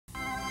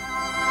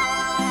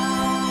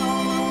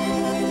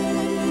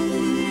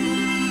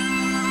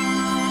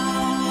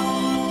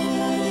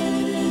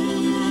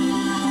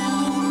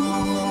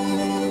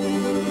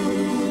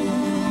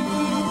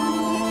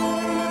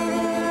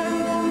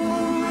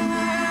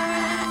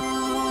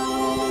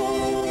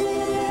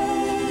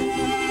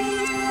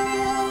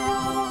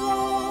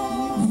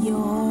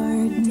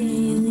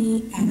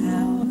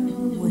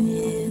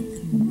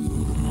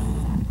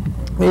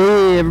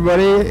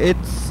everybody,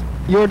 it's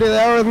your daily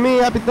hour with me.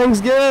 Happy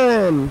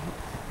Thanksgiving!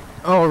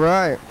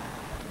 Alright,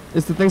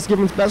 it's the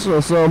Thanksgiving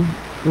special, so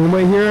we'll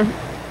wait here,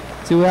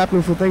 see what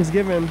happens for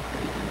Thanksgiving.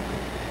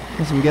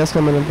 Got some guests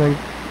coming and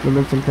we'll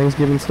make some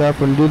Thanksgiving stuff.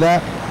 We're gonna do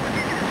that.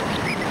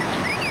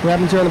 What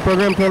happens here on the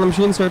program? Play on the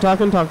machine, start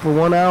talking, talk for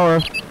 1 hour.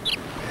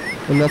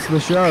 And that's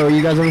the show.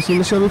 You guys ever seen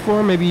the show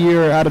before? Maybe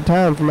you're out of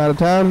town,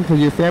 because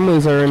your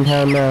families are in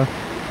town now.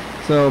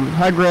 So,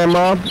 hi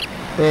Grandma,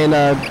 and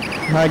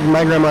hi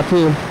my grandma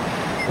too,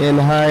 and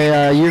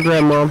hi your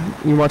grandma.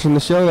 You're watching the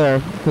show there,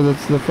 because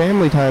it's the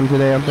family time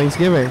today on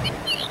Thanksgiving.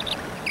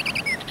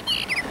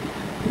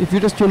 If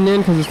you're just tuned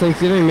in because it's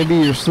Thanksgiving, maybe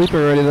you're sleeping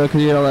already though,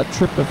 because you got all that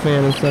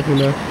tryptophan and stuff, you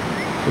know.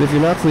 But if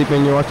you're not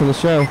sleeping, you're watching the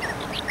show.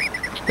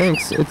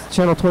 Thanks, it's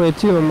channel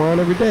 22 and we're on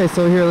every day.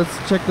 So here, let's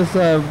check this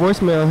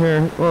voicemail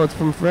here. Oh, it's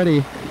from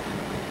Freddie.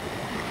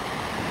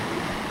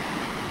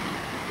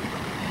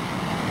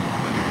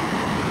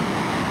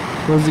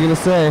 What was he gonna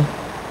say?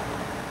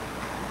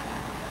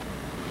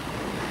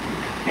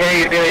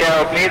 Hey, Billy,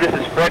 with me, this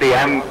is Freddie.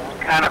 I'm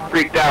kind of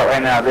freaked out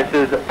right now.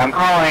 I'm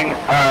calling,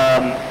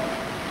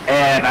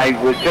 and I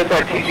was just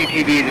at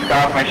TCTV, just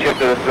got off my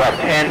shift. It was about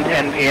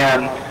 10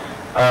 p.m.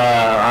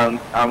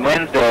 On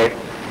Wednesday,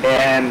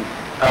 and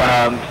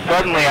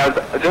suddenly I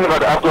was just about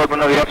to upload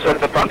one of the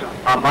episodes up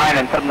online,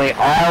 and suddenly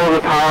all of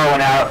the power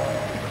went out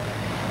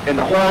in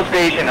the whole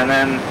station, and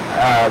then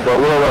the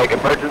little like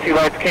emergency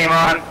lights came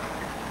on,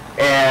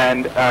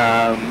 and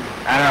I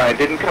don't know, it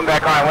didn't come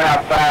back on. I went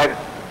outside,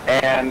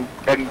 and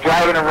I'm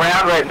driving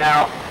around right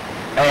now,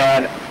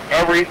 and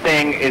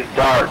everything is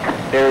dark.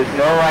 There's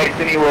no lights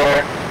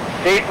anywhere.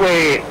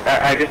 Safeway,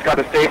 I just got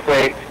a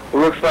Safeway. It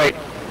looks like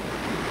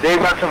they've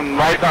got some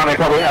lights on. They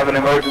probably have an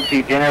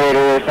emergency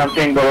generator or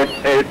something, but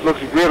it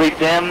looks really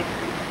dim.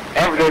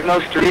 And there's no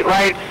street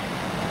lights.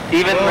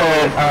 Even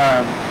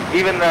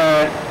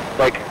the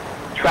like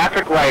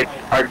traffic lights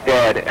are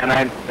dead. And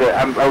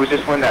I was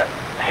just when that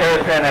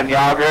Harrison and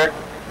Yager,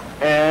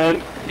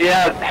 and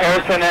yeah,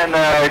 Harrison and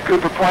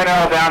Cooper Point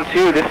are all down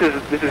too. This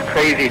is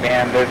crazy,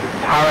 man. There's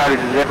power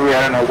outages everywhere.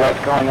 I don't know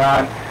what's going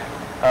on.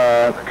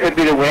 Could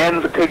be the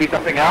winds, it could be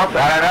something else,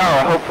 I don't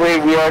know. Hopefully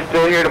we are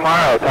still here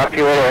tomorrow. Talk to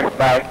you later.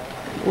 Bye.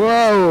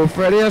 Whoa,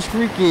 Freddy, that's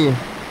freaky.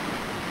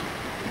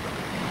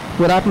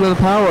 What happened to the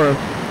power?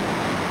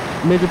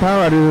 Major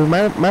power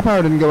outages. My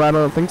power didn't go out, I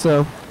don't think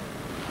so.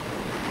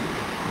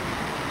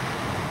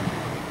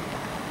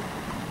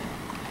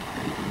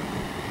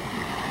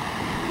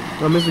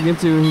 Oh, Mr.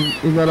 Ginsu,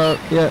 he's not out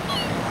yet.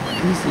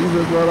 He's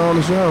not on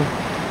the show.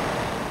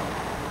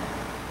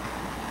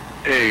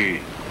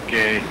 Hey,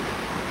 okay.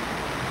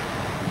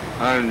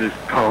 I'm just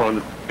calling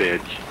a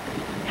bitch.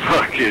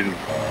 Fucking,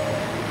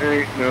 there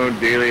ain't no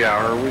daily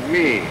hour with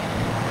me.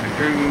 I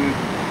turned the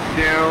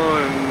channel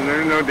and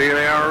there's no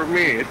daily hour with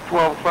me. It's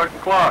 12 fucking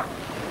o'clock.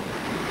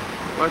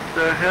 What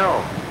the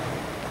hell?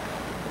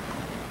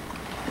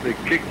 They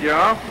kicked you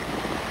off?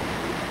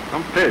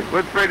 I'm pissed.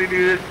 What's Freddy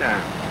do this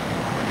time?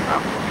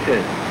 I'm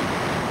pissed.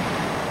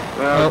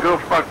 Well, go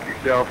fuck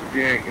yourself if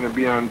you ain't gonna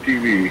be on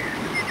TV.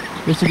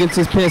 Mr.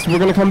 Ginsu's pissed. We're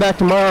gonna come back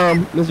tomorrow.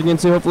 Mr.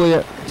 Ginsu,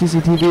 hopefully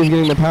TCTV is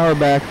getting the power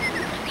back.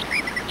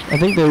 I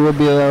think they will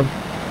be,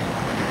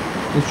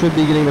 they should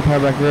be getting the power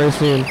back very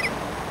soon.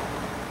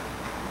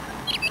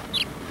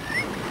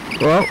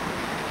 Well,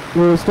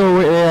 we're still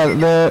waiting.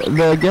 Yeah,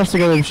 the guests are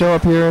gonna show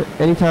up here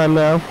anytime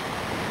now.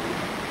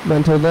 But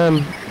until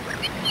then,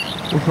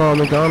 we'll call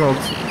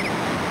McDonald's.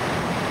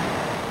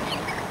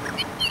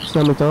 That's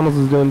what McDonald's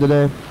is doing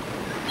today.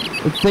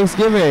 It's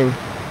Thanksgiving.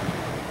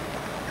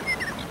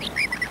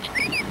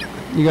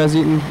 You guys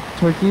eating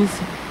turkeys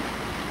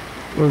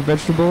or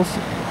vegetables?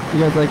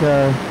 You guys like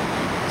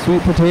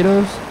sweet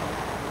potatoes?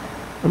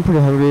 I'm pretty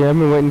hungry. I've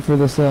been waiting for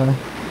this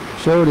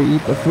show to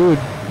eat the food.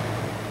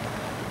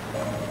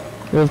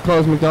 Let's call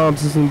us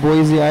McDonald's. This is in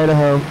Boise,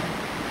 Idaho.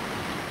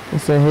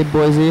 Let's say, hey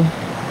Boise,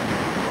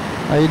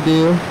 how you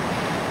do?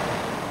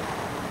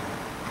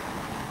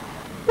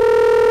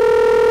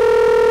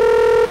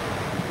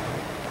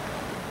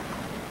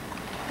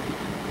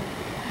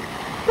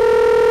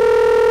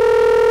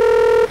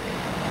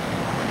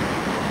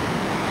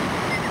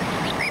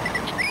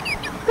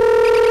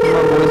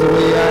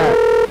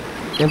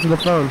 Answer the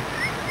phone.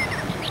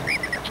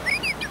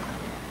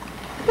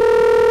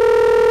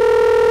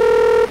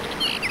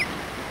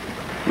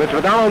 Mr.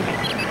 McDonald's?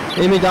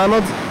 Hey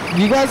McDonald's,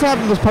 do you guys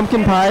have those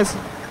pumpkin pies?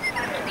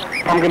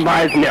 Pumpkin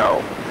pies?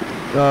 No.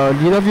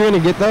 Do you know if you're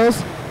gonna get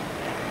those?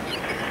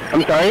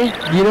 I'm sorry?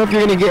 Do you know if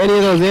you're gonna get any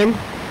of those in?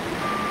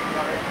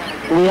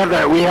 We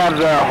have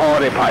the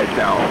holiday pies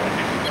now.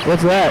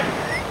 What's that?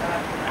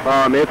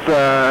 It's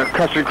a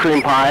custard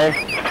cream pie.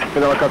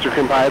 Vanilla custard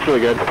cream pie. It's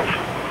really good.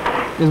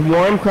 Is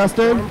warm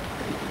custard?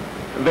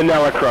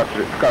 Vanilla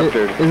custard.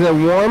 Is it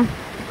warm?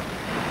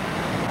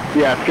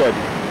 Yeah, it's good.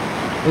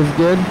 It's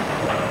good?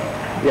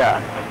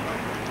 Yeah.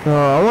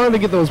 Oh, I wanted to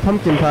get those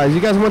pumpkin pies. You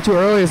guys went too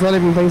early. It's not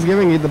even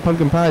Thanksgiving. You eat the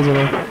pumpkin pies, you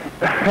know.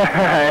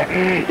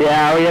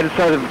 Yeah, we had to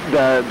start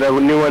the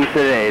new ones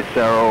today,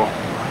 so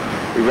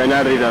we ran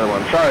out of the other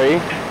ones.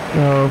 Sorry.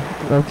 Oh,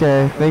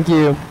 Okay, thank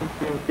you.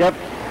 Yep.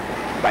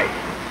 Bye.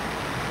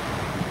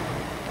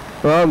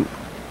 Well,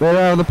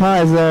 there are the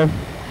pies there.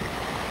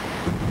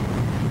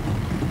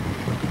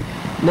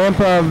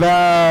 Nampa,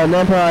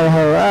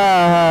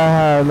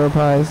 Idaho. No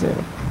pies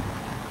there.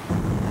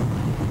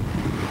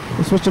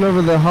 We're switching over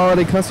to the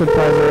holiday custard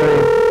pies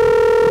already.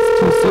 It's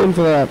too soon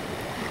for that.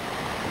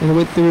 I'm gonna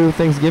wait through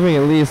Thanksgiving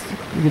at least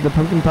to get the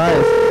pumpkin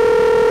pies.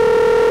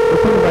 The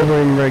pumpkin pies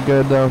weren't even very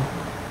good though.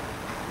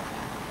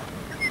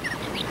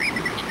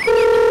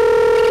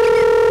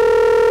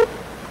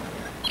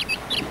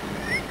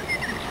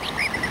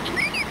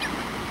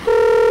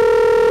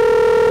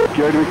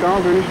 Jared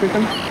McDonald's, are you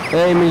speaking?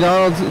 Hey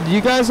McDonald's, do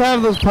you guys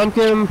have those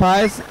pumpkin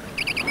pies?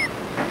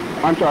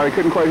 I'm sorry, I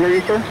couldn't quite hear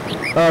you, sir.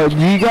 Do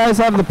you guys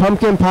have the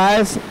pumpkin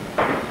pies?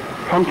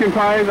 Pumpkin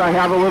pies? I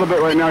have a little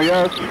bit right now,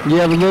 yes. You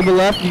have a little bit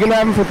left? You gonna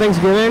have them for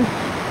Thanksgiving?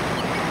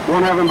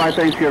 Won't have them by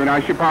Thanksgiving. I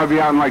should probably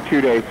be out in like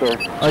 2 days, sir.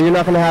 Oh, you're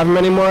not gonna have them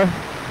anymore?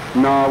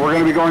 No, we're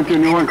going to be going to a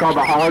new one called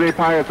the holiday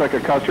pie. It's like a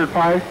custard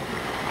pie.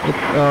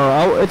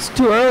 It's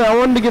too early. I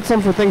wanted to get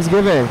some for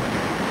Thanksgiving.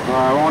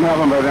 I won't have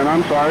them by then.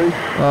 I'm sorry.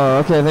 Oh,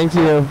 okay. Thank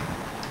you.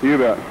 You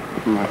bet.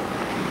 Bye.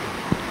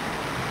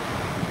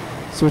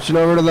 Switching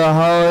over to the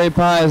holiday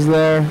pies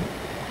there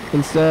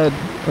instead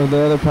of the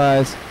other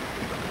pies.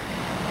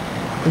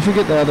 We should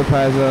get the other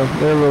pies though.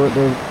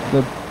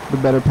 They're the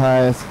better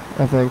pies,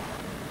 I think.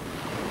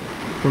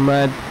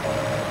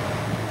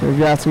 If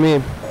you ask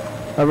me,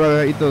 I'd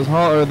rather eat those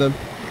maybe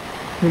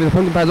the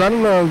pumpkin pies. I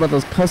don't know about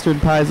those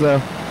custard pies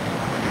though.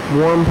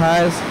 Warm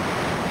pies.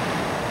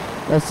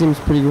 That seems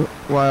pretty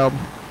wild.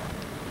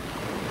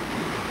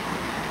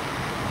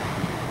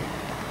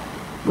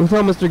 We'll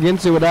tell Mr.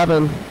 Ginsu what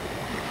happened.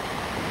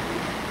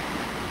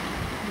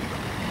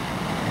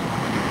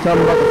 Tell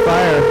him about the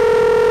fire.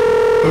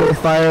 About the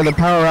fire and the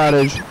power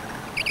outage.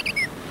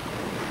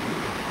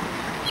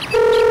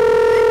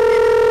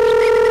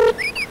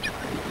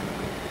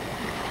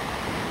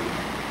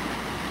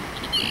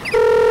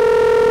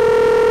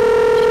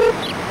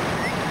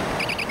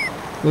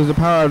 There's a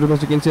power outage,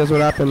 Mr. Ginsu. That's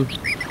what happened.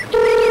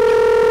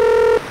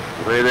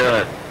 What are you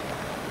doing?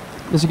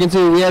 Mr.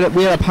 Ginsu,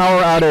 we had a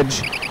power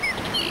outage.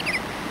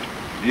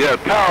 Yeah,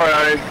 power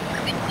outage.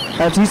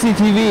 At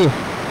TCTV.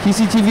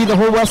 TCTV, the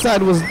whole west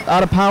side was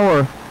out of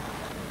power.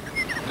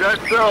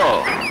 That's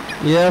so.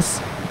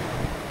 Yes.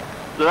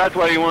 So that's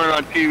why you weren't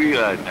on TV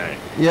last night.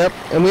 Yep.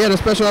 And we had a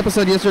special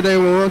episode yesterday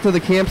when we went to the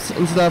camps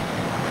and stuff.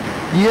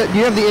 Do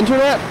you have the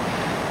internet?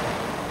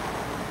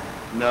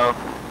 No.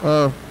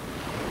 Oh.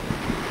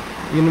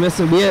 You're gonna miss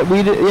it.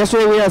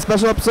 Yesterday we had a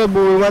special episode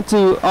where we went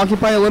to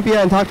Occupy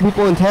Olympia and talked to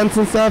people in tents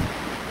and stuff,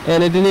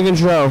 and it didn't even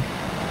show.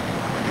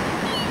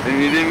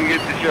 And you didn't get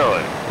to show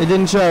it. It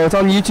didn't show. It's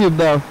on YouTube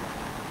though.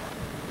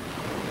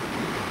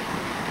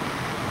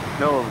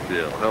 Hell of a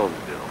deal. Hell of a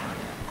deal.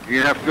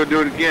 You're gonna have to go do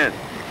it again.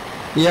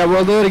 Yeah,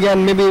 we'll do it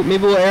again. Maybe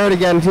we'll air it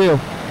again too.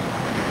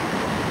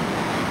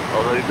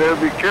 Although you better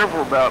be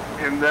careful about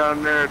him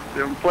down there at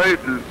them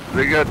places.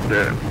 They got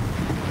a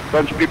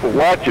bunch of people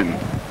watching.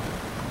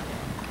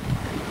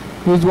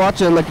 Who's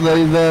watching? Like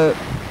the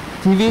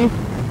TV?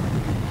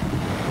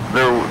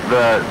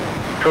 The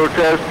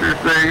protester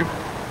thing.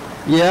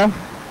 Yeah.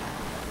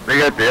 They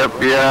got the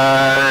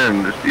FBI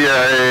and the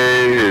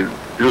CIA and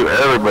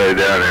everybody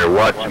down there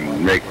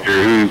watching, make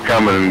sure who's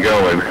coming and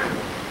going.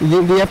 You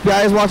think the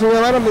FBI is watching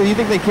them? I don't. Do you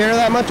think they care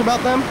that much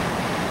about them?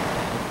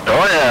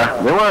 Oh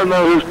yeah, they want to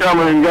know who's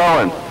coming and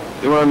going.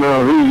 They want to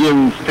know who's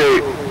in the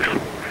state.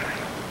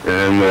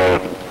 And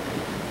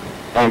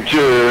I'm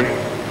sure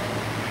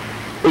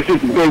it's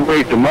just a big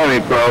waste of money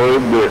probably,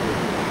 but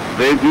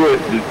they do it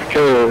just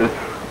because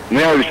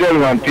they already said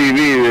it on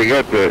TV. They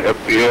got the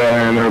FBI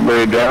and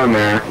everybody down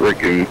there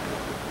looking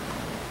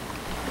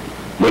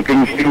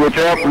to see what's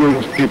happening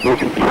with people.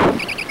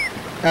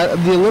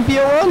 The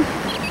Olympia one?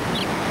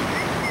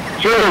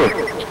 Sure,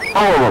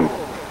 all of them.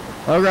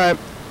 Alright.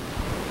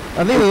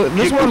 I think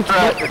this one's...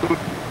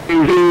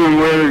 Who's who and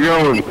where they're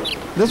going.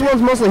 This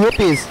one's mostly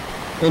hippies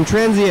and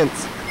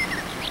transients.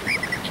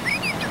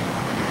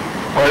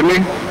 Pardon me?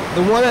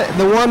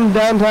 The one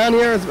downtown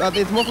here is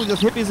it's mostly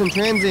just hippies and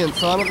transients,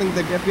 so I don't think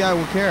the FBI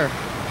will care.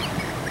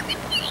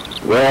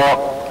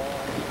 Well,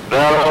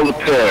 that all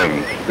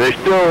depends. They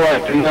still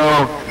like to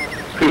know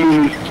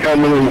who's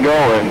coming and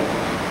going.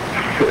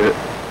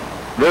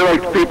 They're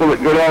like the people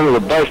that go down to the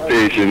bus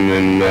station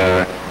and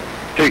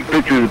take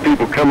pictures of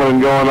people coming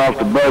and going off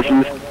the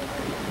buses.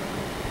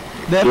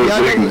 The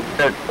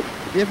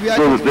FBI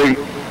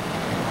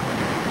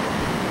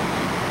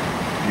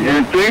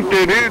You think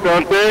they do,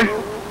 don't they?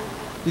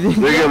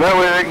 That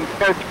way they can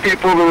catch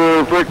people that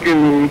are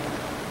freaking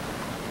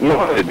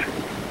wanted.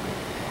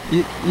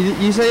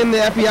 You saying the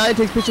FBI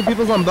takes pictures of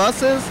people on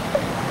buses?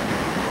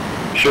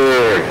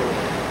 Sure.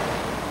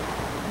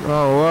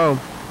 Oh, whoa.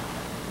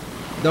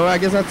 No, I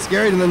guess that's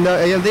scary. And then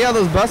they have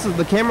those buses,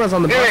 the cameras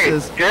on the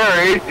buses.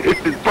 Scary.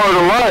 It's part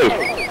of life.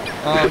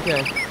 Oh,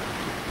 okay.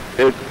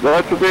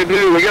 That's what they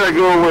do. They gotta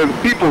go where the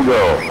people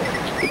go.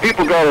 the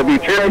people got to be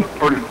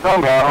transported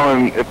somehow,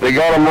 and if they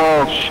got them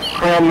all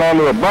crammed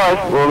onto a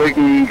bus, well, they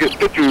can get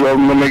pictures of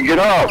them when they get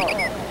off.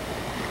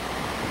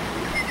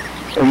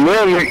 And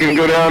then they can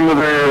go down to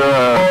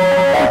their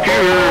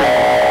computer,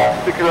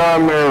 stick it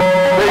on their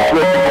face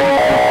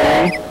recognition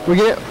thing. We're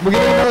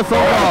getting another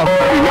phone call.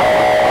 You know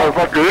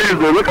what the motherfucker is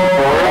they're looking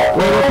for.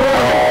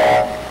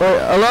 Wait,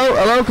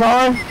 hello,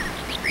 caller?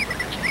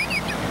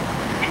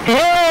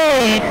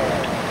 Hey!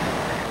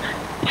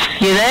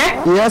 You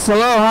there? Yes,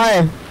 hello,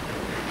 hi.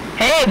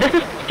 Hey, this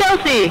is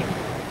Chelsea.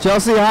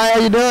 Chelsea, hi, how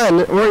you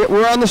doing?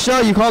 We're on the show.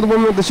 You called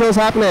when the show's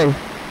happening.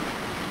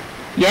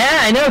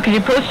 Yeah, I know, because you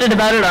posted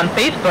about it on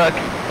Facebook.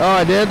 Oh,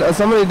 I did?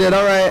 Somebody did,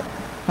 all right.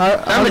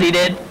 Somebody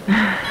did.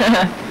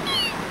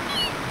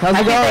 How's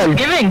it going?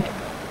 Thanksgiving.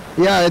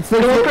 Yeah, it's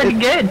Doing pretty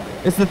good.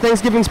 It's the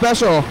Thanksgiving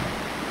special.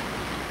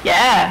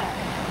 Yeah.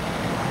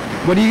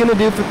 What are you going to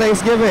do for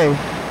Thanksgiving?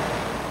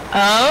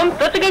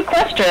 That's a good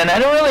question. I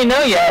don't really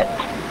know yet.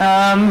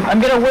 I'm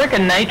going to work a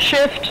night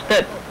shift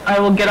that I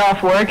will get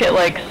off work at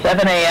like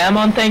 7 a.m.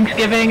 on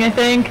Thanksgiving, I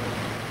think.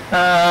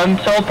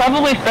 So I'll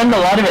probably spend a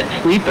lot of it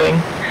sleeping.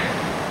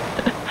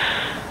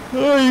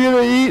 Oh, are you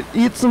going to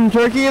eat some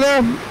turkey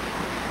there?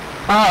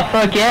 Oh,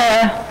 fuck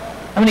yeah.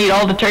 I'm going to eat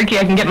all the turkey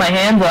I can get my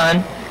hands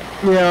on.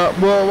 Yeah,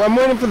 well, I'm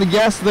waiting for the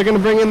guests. They're going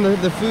to bring in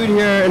the food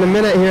here in a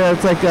minute here.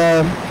 It's like,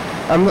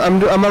 I'm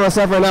on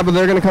myself right now, but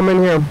they're going to come in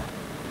here.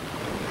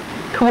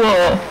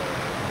 Cool.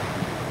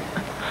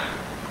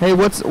 Hey,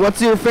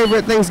 what's your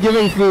favorite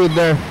Thanksgiving food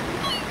there?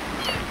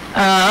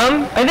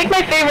 I think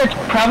my favorite's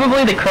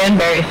probably the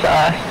cranberry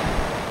sauce.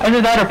 Either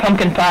that or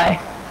pumpkin pie.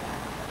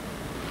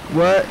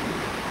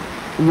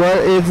 What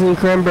is in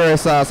cranberry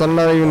sauce? I'm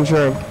not even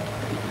sure.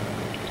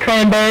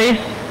 Cranberries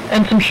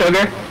and some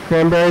sugar.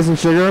 Cranberries and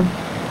sugar?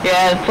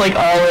 Yeah, it's like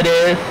all it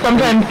is.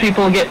 Sometimes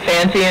people get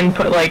fancy and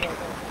put like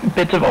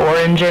bits of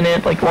orange in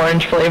it, like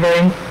orange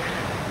flavoring.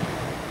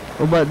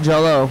 What about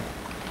Jell-O?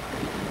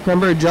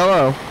 Cranberry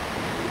Jell-O.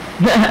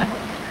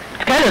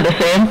 It's kind of the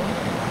same.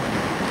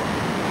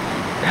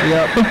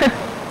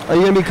 Yep. Are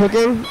you gonna be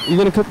cooking? You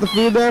gonna cook the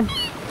food there?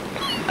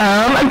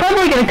 I'm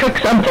probably gonna cook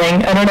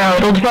something. I don't know.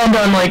 It'll depend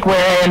on like where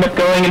I end up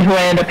going and who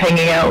I end up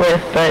hanging out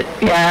with. But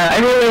yeah, I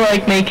really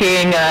like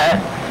making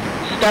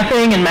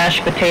stuffing and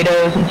mashed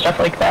potatoes and stuff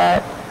like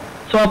that.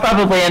 So I'll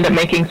probably end up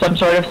making some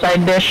sort of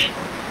side dish.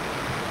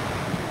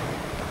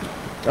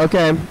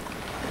 Okay.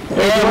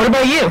 Yeah. What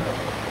about you?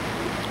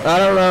 I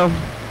don't know.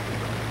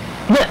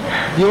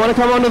 Do you want to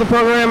come onto the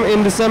program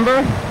in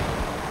December?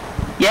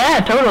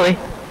 Yeah, totally.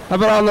 How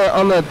about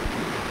on the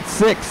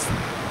 6th?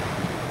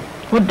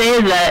 What day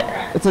is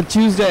that? It's a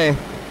Tuesday.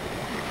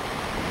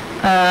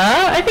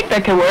 I think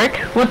that could work.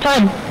 What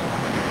time?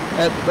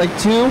 At like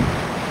 2?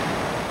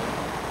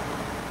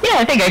 Yeah,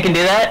 I think I can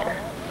do that.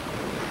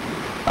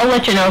 I'll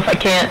let you know if I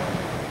can't.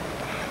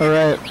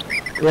 Alright.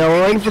 Yeah,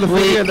 we're waiting for the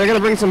food here. They're going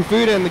to bring some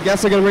food in. The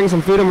guests are going to bring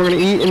some food and we're going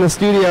to eat in the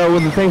studio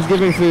with the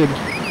Thanksgiving food.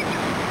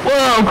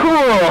 Whoa,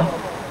 cool!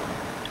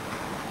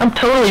 I'm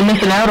totally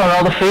missing out on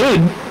all the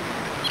food.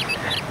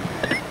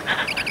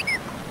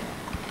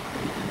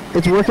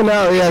 It's working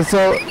out, yeah,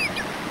 so...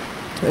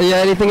 Yeah,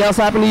 anything else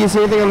happen to you? See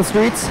anything on the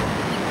streets?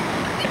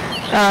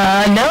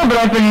 No, but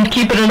I've been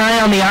keeping an eye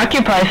on the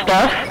Occupy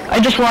stuff. I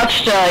just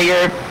watched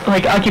your,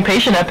 like,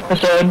 occupation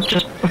episode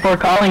just before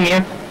calling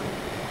you.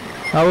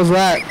 How was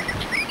that?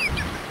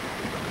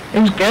 It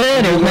was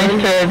good. It was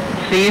nice to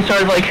see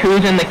sort of, like,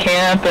 who's in the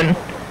camp and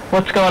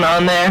what's going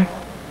on there.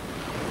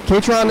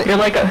 Katron... You're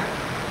like a...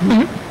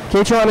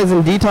 Katron is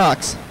in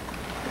detox.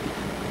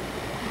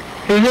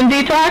 Who's in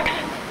detox?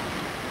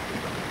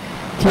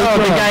 Oh,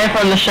 the guy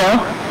from the show?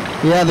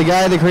 Yeah,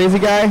 the crazy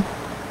guy.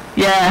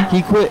 Yeah.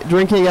 He quit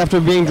drinking after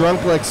being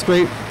drunk like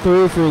straight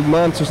through for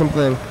months or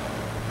something.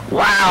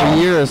 Wow. For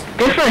years.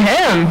 Good for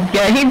him.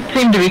 Yeah, he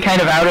seemed to be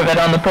kind of out of it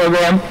on the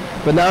program.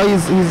 But now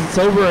he's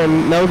sober,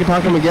 and now we can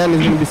talk to him again.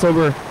 He's going to be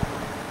sober.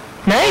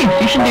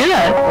 Nice. You should do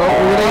that.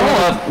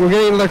 Oh, we're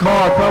getting another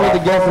call. Probably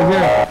the guests are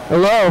here.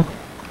 Hello?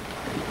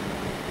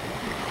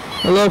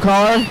 Hello,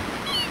 caller?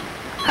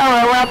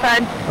 Hello,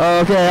 outside. Oh,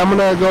 okay. I'm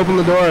going to go open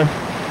the door.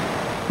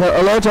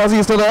 Hello, Chelsea,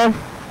 you still there?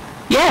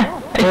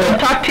 Yeah, I can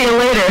talk to you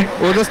later.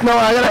 Well, just no.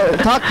 I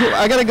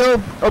gotta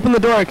go open the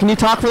door. Can you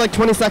talk for like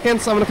 20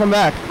 seconds? I'm gonna come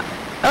back.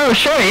 Oh,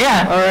 sure,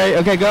 yeah. All right.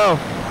 Okay, go.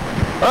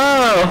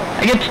 Oh,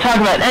 I get to talk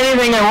about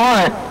anything I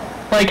want.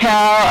 Like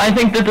how I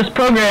think that this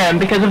program,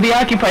 because of the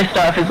Occupy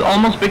stuff, is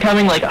almost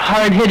becoming like a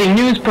hard-hitting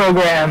news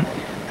program.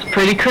 It's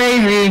pretty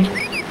crazy.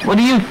 What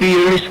do you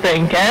viewers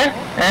think, eh?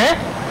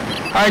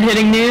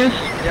 Hard-hitting news?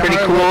 Yeah, pretty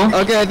cool.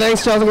 Okay,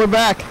 thanks, Chelsea. We're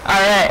back. All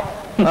right.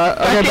 Okay, Talk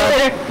to you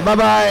later.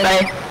 Bye-bye.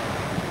 Bye.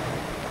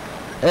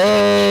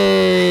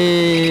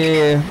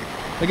 Hey,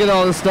 look at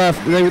all this stuff.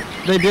 They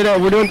did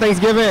it. We're doing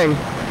Thanksgiving.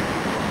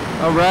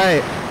 All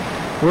right.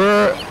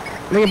 We're,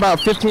 I think, about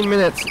 15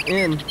 minutes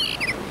in,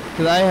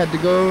 because I had to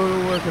go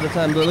to work at the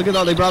time. But look at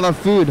all, they brought our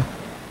food.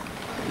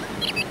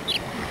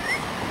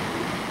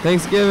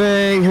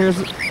 Thanksgiving, here's,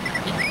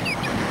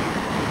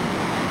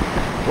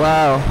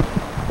 wow.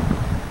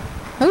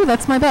 Oh,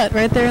 that's my butt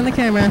right there in the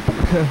camera.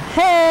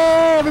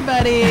 Hey,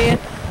 everybody.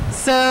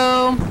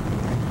 So,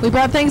 we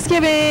brought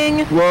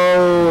Thanksgiving.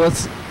 Whoa,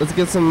 let's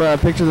get some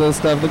pictures of this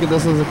stuff. Look at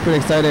this. This is pretty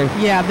exciting.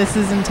 Yeah, this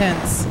is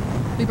intense.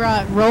 We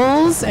brought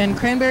rolls and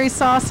cranberry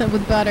sauce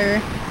with butter.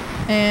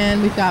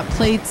 And we've got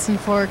plates and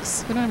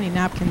forks. We don't have any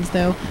napkins,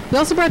 though. We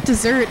also brought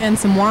dessert and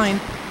some wine.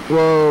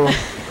 Whoa.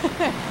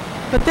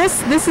 But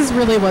this is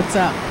really what's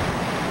up.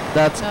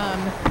 That's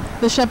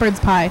the shepherd's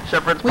pie.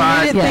 Shepherd's We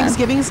pie. made it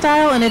Thanksgiving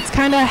style, and it's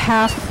kind of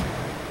half,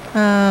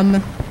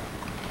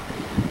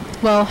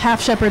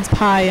 half shepherd's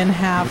pie and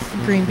half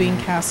green bean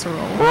casserole.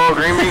 Whoa,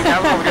 green bean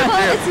casserole's good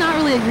Well, too. it's not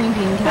really a green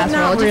bean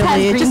casserole. Not It just really. has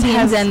It green just beans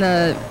has and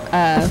the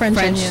French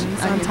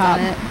onions on top.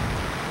 it.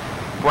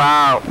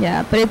 Wow.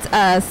 Yeah, but it's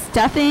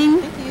stuffing,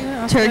 Thank you,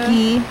 Asuka.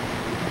 turkey,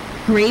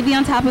 gravy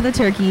on top of the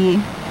turkey,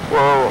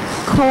 Whoa.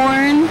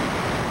 corn,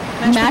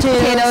 mashed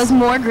potatoes,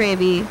 more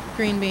gravy,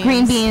 green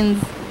green beans,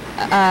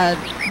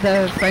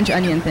 the French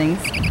onion things.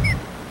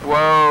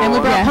 Whoa. And we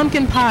brought Yeah.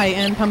 pumpkin pie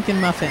and pumpkin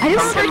muffins. I just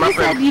Pumpkin heard you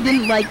muffins. said you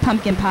didn't like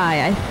pumpkin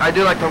pie. I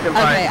do like pumpkin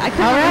pie. Okay, I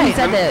couldn't All remember you right.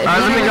 said that. The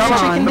Maybe it was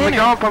McDonald's, wrong. chicken the dinner.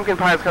 McDonald's pumpkin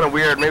pie is kind of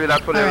weird. Maybe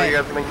that's what All you right.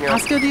 guys are thinking of.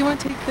 Oscar, do you want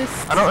to take this?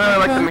 I don't really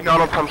like the Asuka?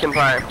 McDonald's pumpkin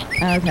pie.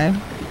 Okay.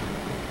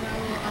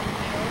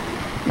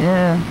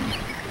 Yeah.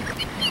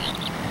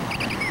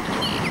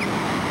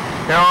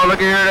 Oh, look,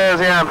 here it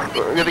is. Yeah.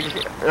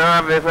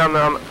 It's on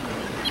the.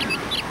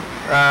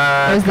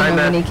 There's the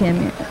Kinda. mini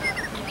camera.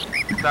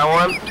 That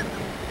one.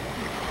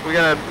 We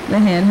gotta The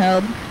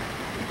handheld.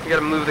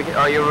 move the.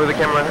 Oh, you move the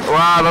camera.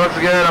 Wow, that looks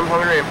good. I'm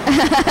hungry.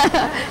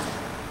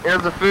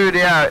 Here's the food.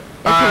 Yeah. It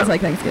feels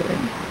like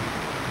Thanksgiving.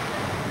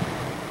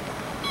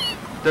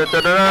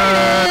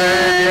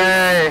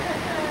 Yay!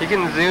 You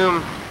can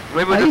zoom.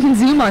 Maybe Oh, we'll you just. can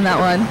zoom on that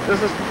one.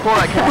 This is pull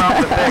that camera off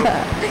the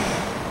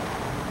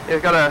thing.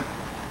 It's got a.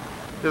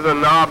 There's a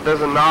knob.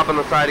 There's a knob on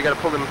the side. You gotta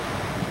pull them.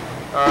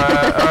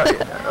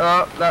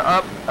 Up.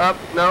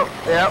 No.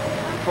 Yep.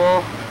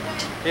 Pull.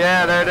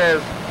 Yeah, there it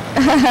is.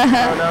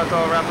 Oh no, it's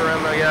all wrapped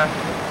around though. Yeah.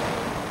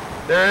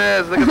 There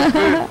it is. Look at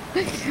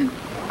the food.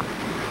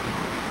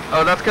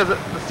 Oh, that's because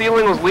the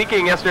ceiling was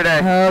leaking yesterday,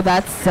 Oh,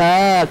 that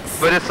sucks.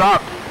 but it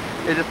stopped.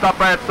 It just stopped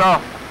by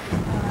itself.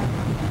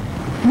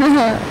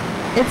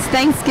 It's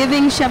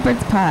Thanksgiving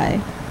shepherd's pie.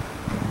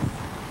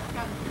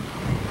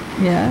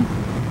 Yeah.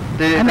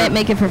 I might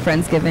make it for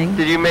Friendsgiving.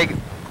 Did you make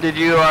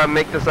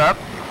this up?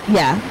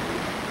 Yeah.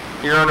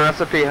 Your own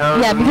recipe, huh?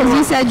 Yeah, because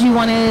you said you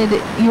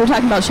were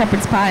talking about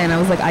shepherd's pie, and I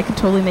was like, I could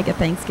totally make a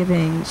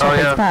Thanksgiving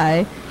shepherd's yeah.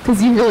 pie,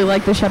 because you really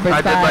like the shepherd's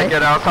I pie. did like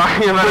it. I was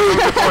talking about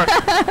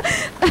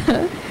it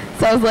before.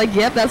 So I was like,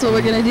 yep, that's what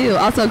we're going to do.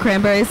 Also,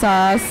 cranberry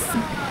sauce.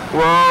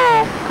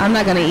 Whoa. I'm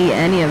not going to eat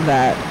any of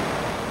that.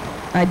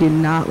 I do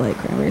not like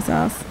cranberry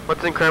sauce.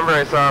 What's in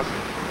cranberry sauce?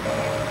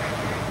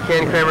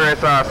 Canned cranberry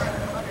sauce.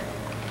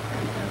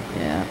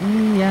 Yeah.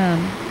 Yum.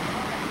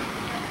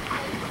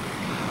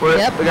 What,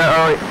 Yep. We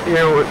got,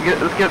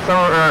 let's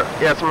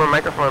get some more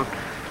microphone.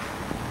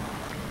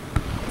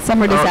 Some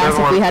were just there's asked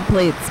if one. we had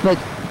plates, but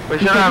We you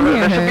should have, couldn't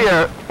hear there should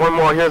her. be one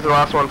more. Here's the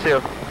last one too.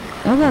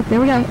 Oh look, there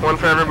we go. One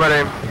for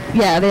everybody.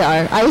 Yeah, they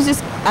are. I was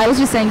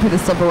just saying for the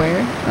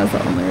silverware. That's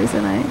the only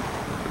reason I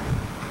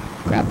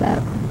grabbed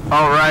that.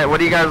 All right, what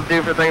do you guys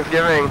do for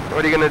Thanksgiving?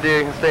 What are you gonna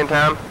do? You stay in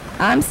town?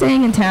 I'm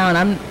staying in town.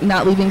 I'm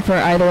not leaving for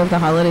either of the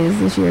holidays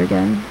this year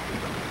again.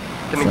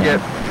 Gonna So, get,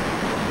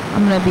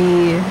 I'm gonna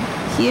be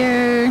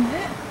here.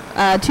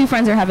 Two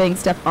friends are having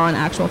stuff on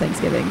actual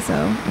Thanksgiving, so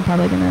I'm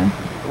probably gonna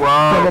go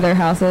to whoa. their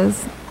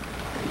houses.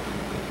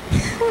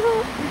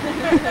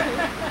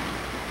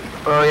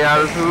 Oh yeah,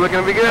 this is looking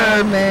to be Oh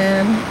good.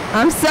 man,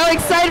 I'm so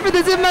excited for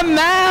this in my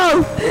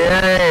mouth.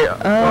 Yay.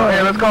 Well,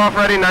 hey, let's call off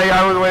Freddie. Now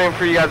I was waiting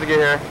for you guys to get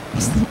here.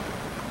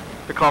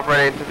 To call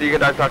Freddie to see you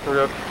guys talk to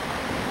real.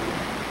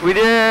 We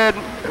did.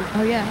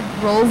 Oh yeah,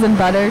 rolls and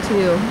butter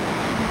too.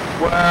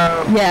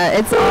 Wow. Yeah,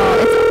 it's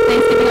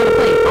Thanksgiving on a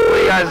plate.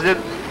 Hopefully you guys did.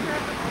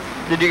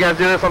 Did you guys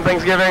do this on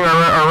Thanksgiving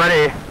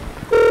already?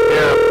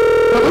 Yeah.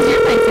 What was your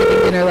Thanksgiving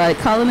dinner like?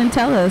 Call in and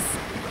tell us.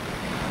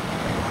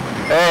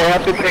 Hey,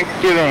 happy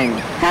Thanksgiving.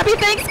 Happy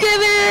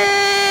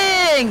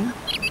Thanksgiving!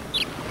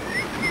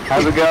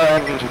 How's it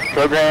going?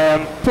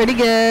 Program? Pretty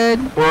good.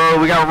 Well,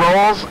 we got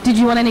rolls. Did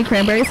you want any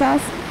cranberry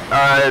sauce?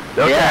 Okay.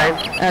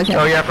 Yeah. Okay.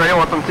 Oh yeah, Freddie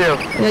wants them too.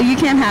 Well, you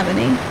can't have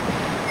any.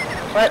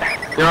 What?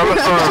 You're on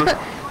the phone.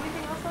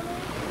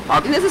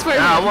 This is for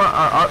Yeah, I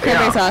want.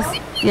 cranberry Yeah. sauce.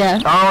 Yeah.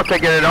 I don't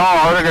take it at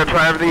all. I'm gonna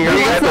try everything you He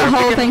guys wants said the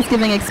there. whole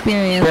Thanksgiving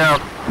experience. Yeah.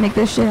 Make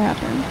this shit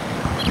happen.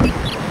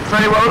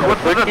 Freddie,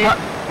 what's the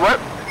what?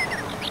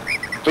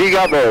 What you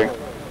got there?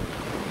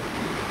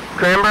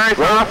 Cranberry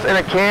sauce in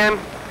a can.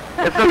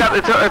 It's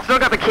still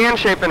got the can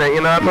shape in it,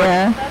 you know. It's like,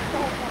 Yeah.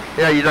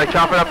 yeah, you like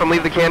chop it up and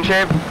leave the can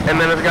shape, and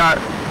then it's got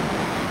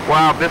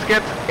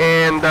biscuits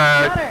and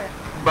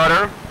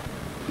butter.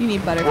 You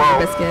need butter for Whoa.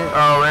 your biscuit.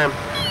 Oh man.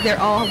 They're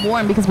all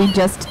warm because we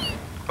just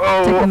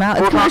Oh, took them out.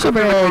 It's we'll talk commercial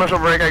through the break. commercial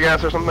break, I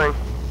guess, or something.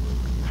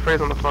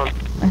 Freddie's on the phone.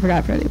 I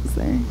forgot Freddie was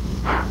there.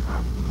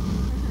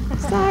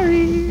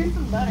 Sorry. Here's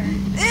some butter.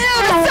 Ew,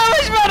 there's so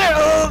much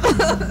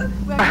butter!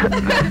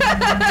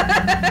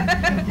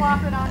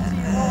 drop it onto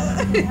your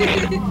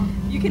roll.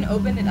 You can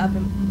open it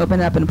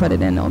up and put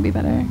it in. It'll be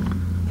better. You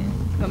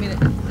want me to?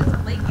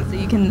 It's flaky, so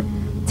you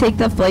can take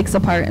the flakes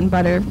apart and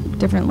butter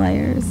different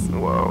layers.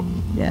 Whoa.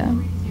 Yeah.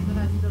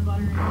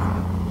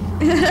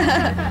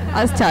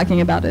 I was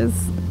talking about his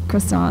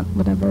croissant,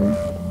 whatever.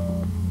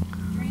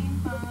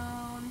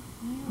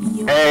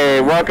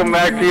 Hey, welcome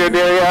back to your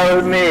daily hour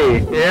with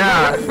me.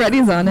 Yeah.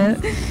 Freddy's on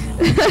it.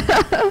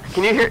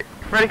 Can you hear?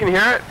 Freddie, can you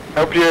hear it?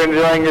 Hope you're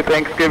enjoying your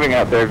Thanksgiving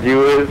out there,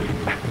 viewers.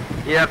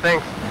 Yeah,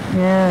 thanks.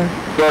 Yeah.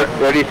 So,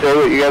 ready to say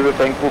what you guys are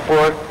thankful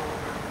for?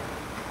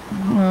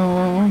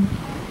 Oh.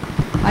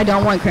 I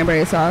don't want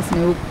cranberry sauce.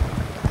 Nope.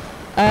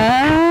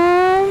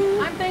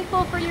 I'm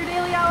thankful for your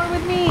daily hour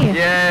with me.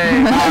 Yay.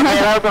 Oh,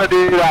 man, I was going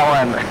to do that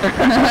one.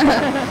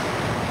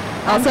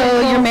 Also,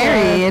 you're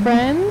married.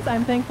 Friends,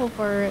 I'm thankful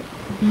for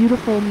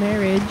beautiful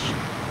marriage.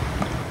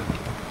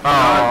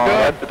 Oh,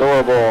 that's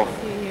adorable.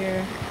 Let's see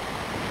here.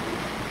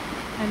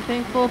 I'm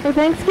thankful for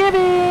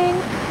Thanksgiving.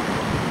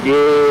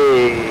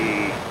 Yay.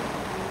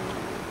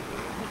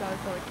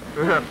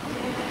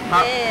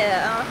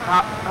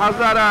 How's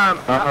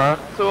that,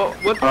 so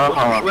what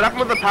happened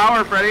with the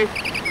power, Freddie?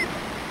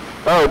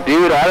 Oh,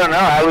 dude, I don't know.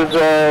 I was,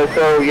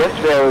 so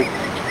yesterday I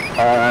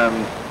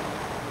was,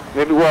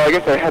 I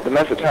guess I had the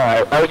message,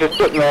 huh? I was just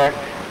sitting there.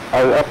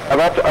 I was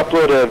about to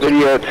upload a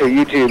video to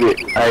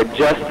YouTube. I had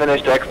just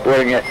finished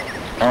exporting it.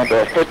 I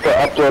hit the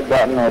upload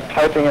button. I was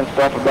typing in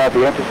stuff about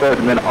the episode,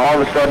 and then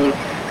all of a sudden,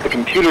 the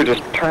computer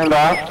just turned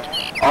off.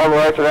 All the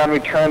lights around me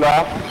turned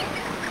off.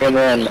 And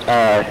then,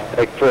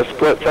 like, for a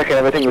split second,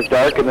 everything was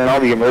dark, and then all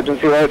the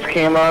emergency lights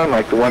came on,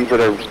 like the ones that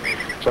are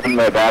from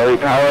the battery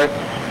power.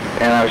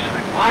 And I was just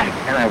like, what?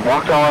 And I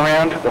walked all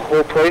around the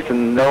whole place,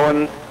 and no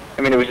one,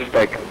 I mean, it was just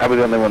like, I was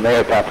the only one there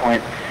at that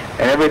point.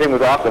 And everything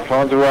was off, the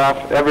phones were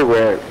off,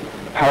 everywhere.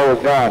 The power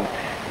was gone.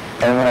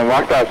 And when I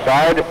walked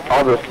outside,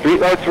 all the street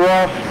lights were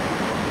off.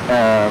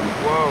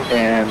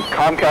 And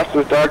Comcast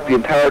was dark. The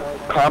entire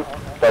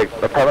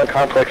apartment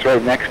complex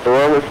right next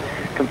door was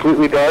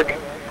completely dark.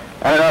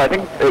 I don't know, I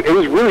think it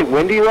was really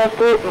windy last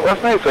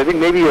night, so I think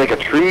maybe like a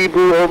tree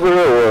blew over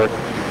or,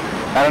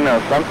 I don't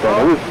know, something.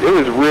 It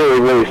was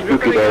really, really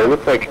spooky there. It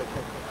looked like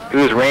it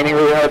was raining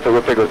really hard, so it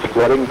looked like it was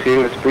flooding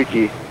too. It was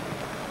freaky.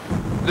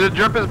 The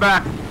drip is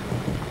back.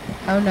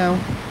 Oh no.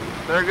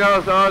 There it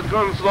goes. Oh, it's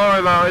going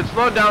slower though. It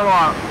slowed down a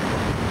lot.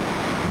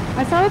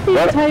 I saw that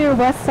the entire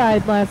west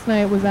side last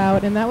night was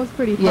out, and that was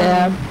pretty fun.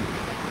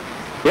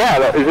 Yeah,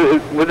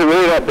 was it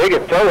really that big?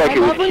 It felt like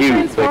it was when huge.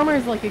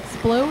 Transformers like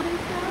explode and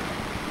stuff.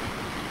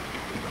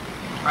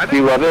 Do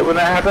you love it when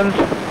that happens?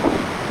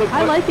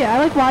 I like it. I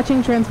like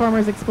watching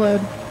Transformers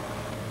explode.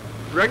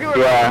 Regular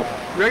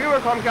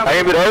Comcast. I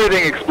mean, but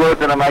everything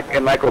explodes in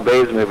Michael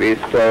Bay's movies,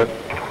 so.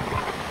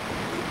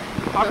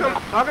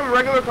 How come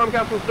regular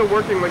Comcast was still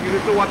working? Like you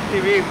could still watch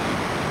TV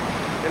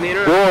and the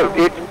internet? Well,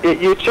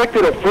 you checked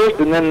it at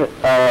first, and then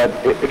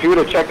if you would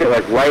have checked it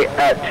like right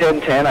at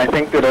 10:10, I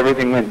think that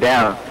everything went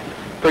down.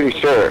 Pretty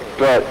sure,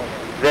 but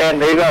then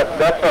they got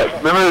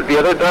remember the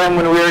other time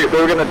when they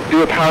were gonna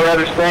do a power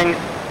outage thing,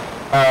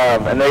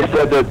 and they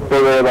said that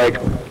they were like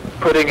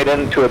putting it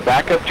into a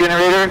backup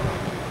generator.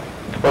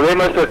 Well, they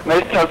must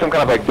have some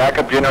kind of like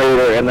backup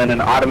generator and then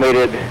an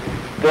automated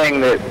thing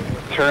that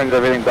turns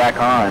everything back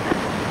on.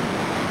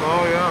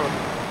 Oh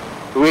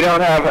yeah. We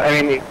don't have.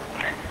 I mean,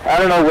 I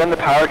don't know when the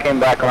power came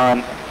back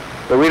on,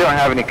 but we don't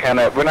have any kind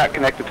of. We're not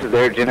connected to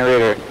their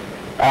generator.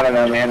 I don't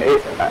know, man.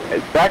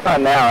 It's back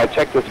on now. I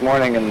checked this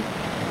morning, and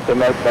they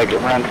must, like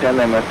around 10,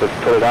 they must have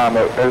put it on.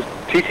 But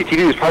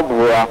TCTV was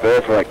probably off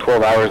there for like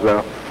 12 hours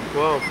though.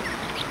 Whoa.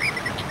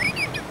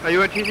 Are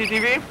you at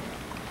TCTV?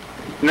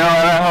 No,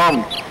 I'm at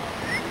home.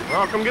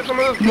 Well, come get some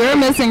of this. You're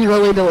missing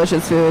really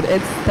delicious food.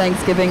 It's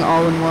Thanksgiving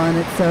all in one.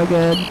 It's so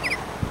good.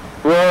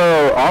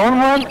 Whoa, all in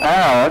one? Oh,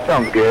 that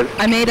sounds good.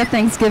 I made a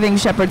Thanksgiving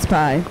shepherd's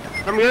pie.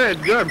 I'm good.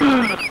 It's good.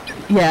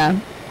 Yeah.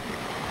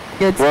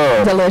 It's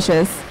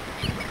delicious.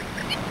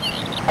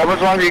 How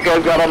much longer you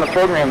guys got on the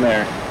program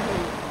there?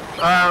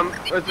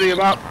 Let's see,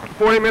 about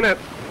 40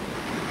 minutes.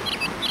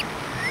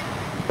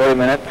 40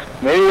 minutes?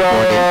 Maybe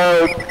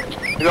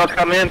I'll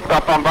come in,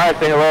 stop on by, and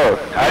say hello.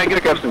 I have to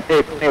pick up some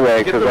tape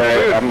anyway, because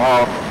I'm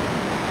all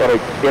gotta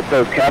get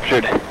those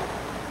captured.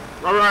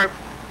 All right.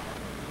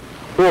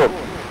 Cool.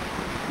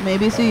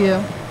 Maybe see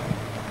you.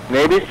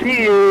 Maybe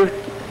see you.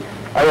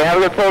 All right, have a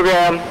good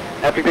program.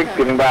 Happy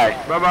Thanksgiving. Bye.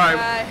 Bye-bye.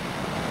 Bye.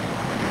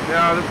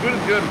 Yeah, the food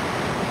is good.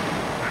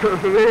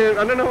 Man,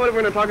 I don't know what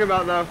we're going to talk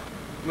about, though.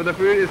 But the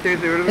food is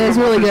tasty. It's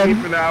really good.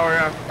 For the hour,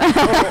 yeah.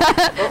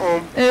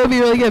 Uh-oh. It'll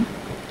be really good.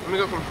 Let me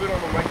get some food on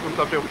the mic and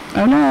stuff, too.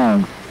 Oh,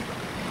 no.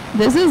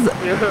 This is...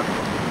 Yeah.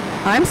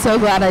 I'm so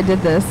glad I did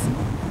this,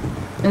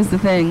 is the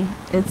thing.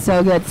 It's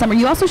so good. Summer,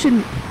 you also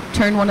should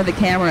turn one of the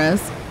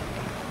cameras.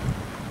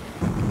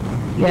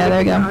 Yeah,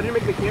 there you go. How do you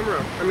make the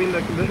camera? I mean,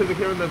 the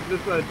camera that's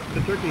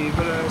the turkey.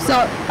 But,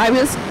 so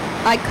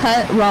I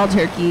cut raw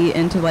turkey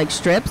into like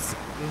strips,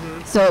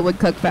 so it would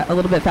cook a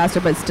little bit faster,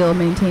 but still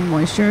maintain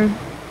moisture.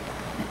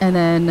 And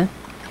then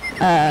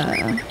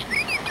I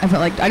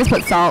just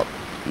put salt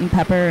and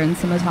pepper and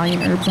some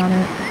Italian herbs on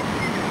it.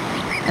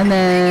 And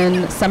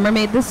then Summer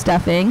made the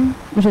stuffing,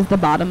 which is the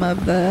bottom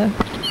of the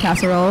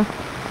casserole.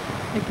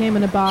 It came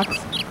in a box.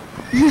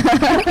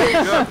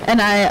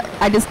 And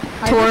I just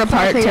tore did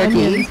apart sauté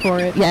turkey. onions for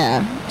it.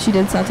 Yeah, she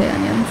did saute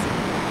onions.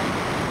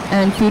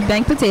 And food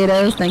bank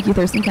potatoes. Thank you,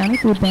 Thurston County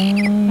Food Bank.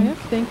 Yes,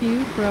 thank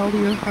you for all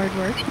your hard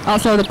work.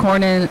 Also the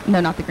corn and, no,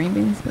 not the green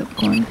beans, but the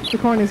corn. The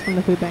corn is from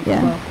the food bank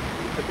as Yeah. well.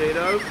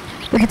 Potatoes.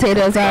 The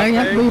potatoes are,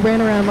 yeah. We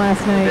ran around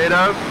last night.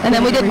 Potatoes. And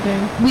then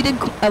Everything. we did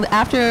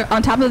after,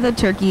 on top of the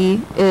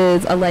turkey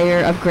is a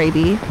layer of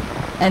gravy.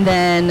 And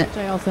then, Which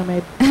I also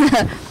made.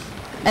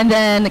 and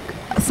then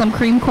some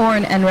cream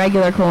corn and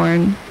regular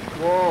corn.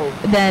 Whoa.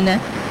 Then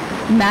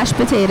mashed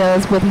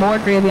potatoes with more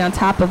gravy on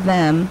top of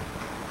them.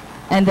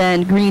 And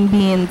then green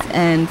beans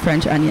and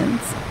French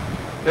onions.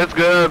 It's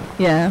good.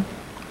 Yeah.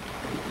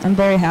 I'm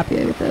very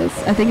happy with this.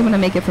 I think I'm going to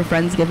make it for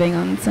Friendsgiving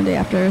on Sunday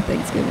after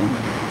Thanksgiving.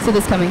 So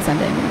this coming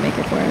Sunday, I'm going to make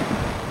it for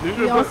it.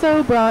 We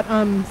also brought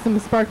some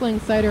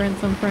sparkling cider and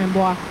some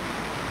framboise.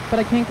 But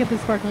I can't get the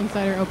sparkling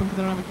cider open because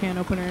I don't have a can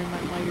opener and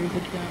my lighter's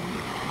done.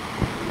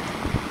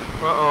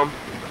 Uh-oh.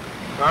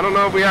 I don't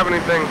know if we have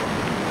anything.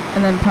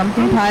 And then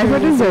pumpkin pie sure for we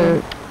do.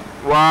 dessert.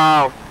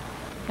 Wow.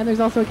 And there's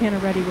also a can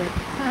of Ready Whip.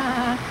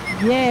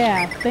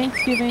 Yeah,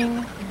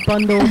 Thanksgiving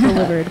bundle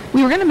delivered.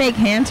 We were going to make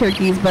hand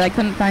turkeys, but I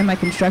couldn't find my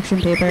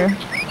construction paper.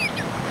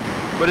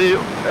 What do you,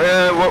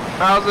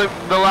 how's the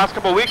last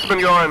couple of weeks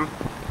been going?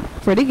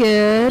 Pretty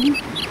good.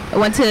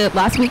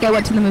 Last week I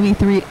went to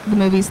the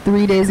movies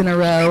 3 days in a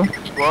row.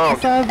 Wow. I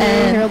saw the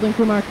And- Harold and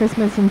Kumar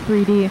Christmas in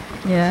 3D.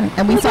 Yeah.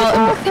 And we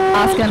saw,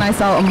 Asuka and I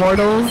saw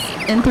Immortals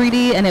in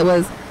 3D, and it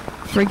was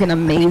freaking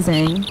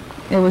amazing.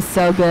 It was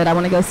so good. I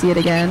want to go see it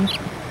again.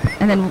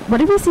 And then, what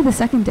did we see the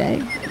second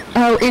day?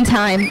 Oh, In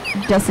Time,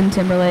 Justin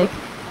Timberlake.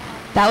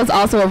 That was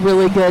also a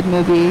really good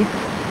movie.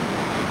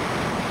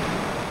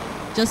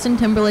 Justin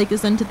Timberlake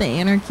is into the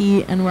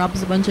anarchy and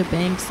robs a bunch of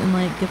banks and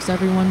like gives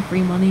everyone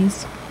free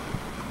monies.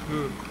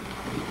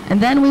 And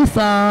then we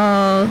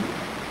saw,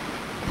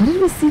 what did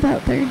we see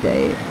that third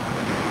day?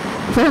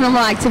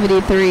 Paranormal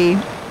Activity 3.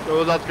 So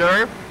was that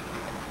scary?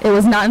 It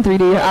was not in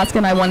 3D. Asuka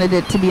and I wanted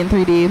it to be in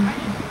 3D.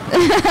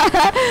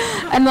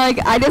 And like,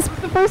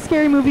 The first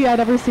scary movie I'd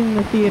ever seen in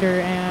the theater,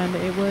 and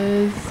it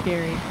was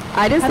scary.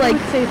 I just Heather like,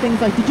 would say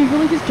things like, "Did you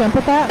really just jump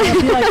at that?" And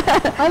I'd be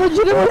like, "I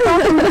legitimately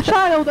thought there was a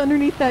child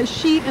underneath that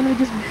sheet, and it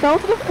just fell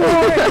to the floor.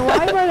 And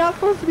why am I not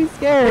supposed to be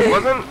scared?"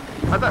 Wasn't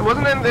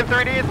it in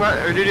 3D? It's not,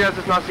 or did you guys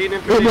just not see it in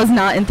 3D? it was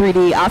not in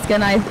 3D. Asuka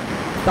and I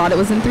thought it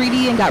was in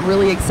 3D and got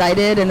really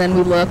excited, and then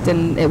we looked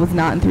and it was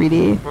not in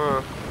 3D.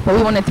 Huh. But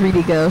we wanted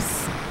 3D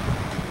ghosts.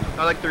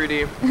 I like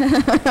 3D.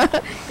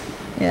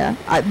 Yeah.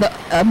 The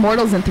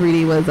Immortals in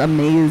 3D was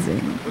amazing.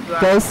 What's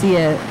that? Go see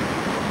it.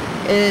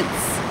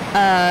 It's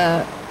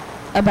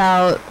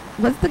about,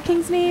 what's the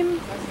king's name?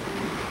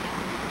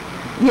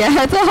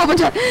 Yeah, it's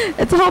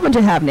a whole bunch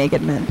of half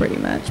naked men pretty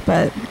much,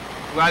 but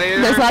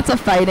Gladiator? there's lots of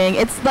fighting.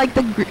 It's like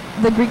the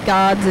Greek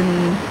gods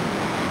and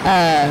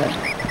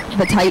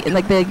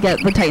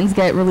the Titans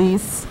get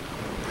released.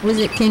 Was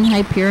it King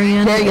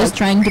Hyperion There who you was go.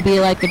 trying to be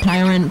like a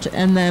tyrant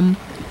and then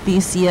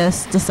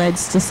Theseus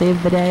decides to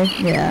save the day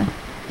Yeah.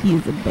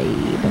 He's a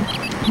babe.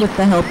 with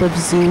the help of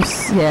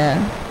Zeus? Yeah.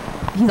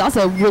 He's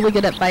also really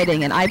good at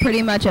fighting, and I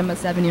pretty much am a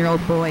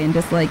 7-year-old boy and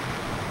just like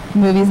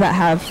movies that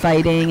have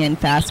fighting and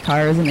fast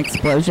cars and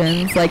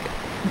explosions. Like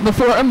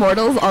before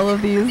Immortals, all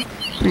of these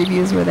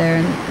previews were there,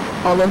 and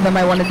all of them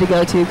I wanted to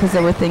go to because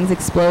there were things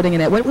exploding in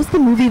it. What was the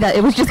movie that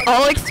it was just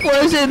all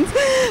explosions?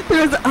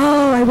 There was,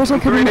 I wish I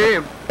could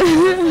remember.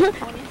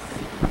 3D.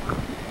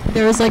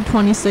 There was like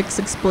 26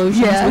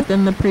 explosions Yeah.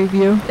 within the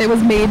preview. It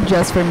was made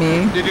just for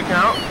me. Did you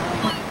count?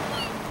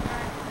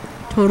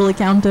 Totally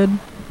counted.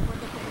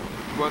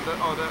 What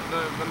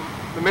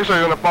the mixer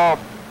is gonna fall.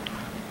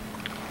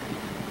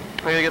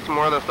 I gotta get some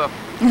more of that stuff.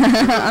 This is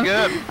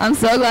good. I'm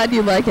so glad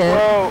you like it.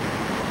 Whoa.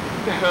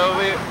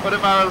 What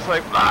if I was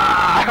like,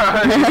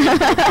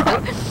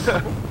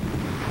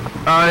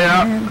 oh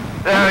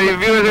yeah. You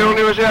viewers, they don't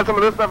give a shit at some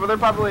of this stuff, but they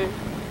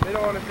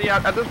don't want to see.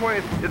 At this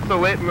point, it's so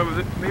late.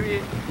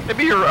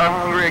 Maybe you're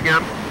hungry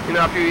again. You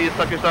know, after you eat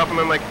stuff yourself, and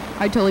then like,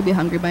 I'd totally be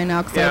hungry by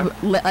now because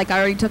Yeah. I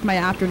already took my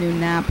afternoon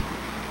nap.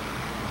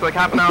 so like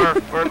half an hour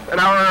or an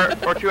hour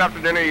or two after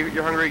dinner,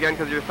 you're hungry again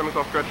because your stomach's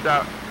all stretched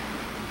out.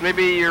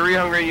 Maybe you're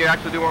re-hungry and you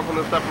actually do want some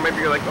of this stuff, or maybe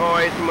you're like, oh,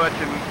 I ate too much,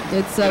 and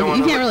It's You don't so wanna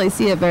you can't look- really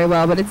see it very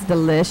well, but it's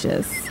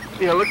delicious.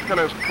 you know, it looks kind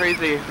of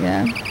crazy.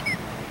 Yeah.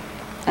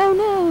 Oh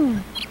no.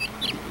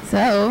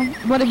 So,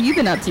 what have you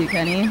been up to,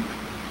 Kenny?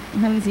 I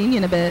haven't seen you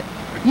in a bit.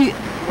 You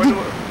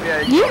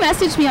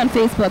messaged me on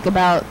Facebook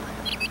about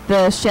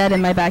the shed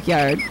in my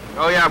backyard.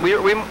 Oh yeah,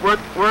 we're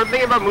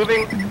thinking about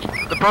moving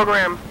the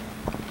program.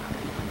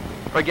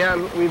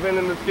 Again, we've been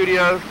in the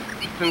studios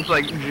since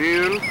like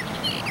June,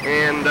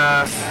 and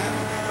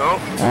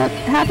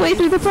Halfway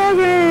through the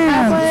program.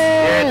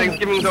 yeah,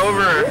 Thanksgiving's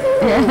over.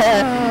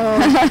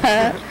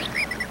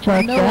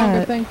 I'm no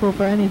longer thankful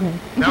for anything.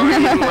 Now we're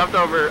eating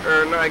leftover,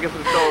 or no, I guess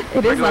it's still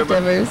It is regular,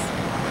 but- leftovers.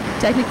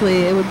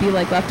 Technically, it would be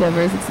like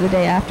leftovers. It's the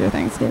day after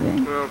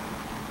Thanksgiving. Yeah.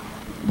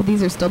 But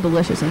these are still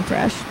delicious and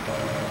fresh.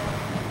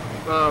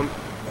 What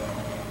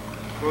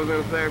was I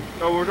gonna say?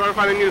 Oh, we're trying to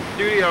find a new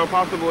studio,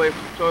 possibly.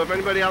 So if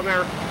anybody out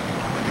there,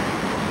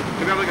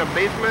 maybe have like a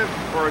basement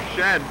or a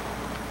shed,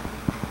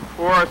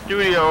 or a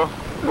studio,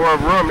 or a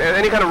room,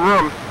 any kind of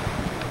room.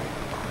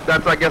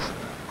 That's, I guess,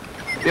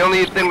 the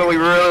only thing that we're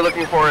really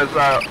looking for is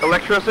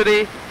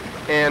electricity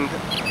and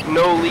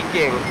no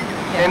leaking,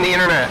 and the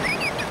internet.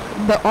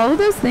 All of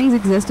those things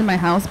exist in my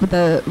house, but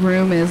the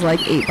room is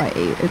like 8 by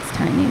 8. It's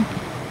tiny.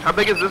 How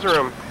big is this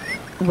room?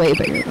 Way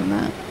bigger than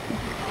that.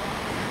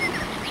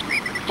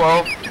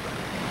 12?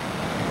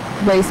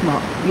 Way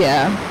small.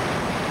 Yeah.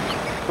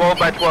 12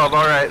 by 12,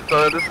 alright.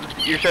 So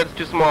your shed's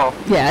too small.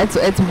 Yeah, it's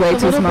way It's a too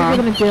little small.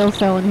 bigger than a jail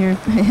cell in here.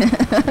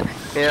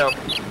 Yeah.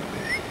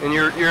 And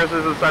yours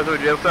is the size of a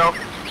jail cell,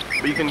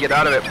 but you can get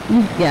out of it.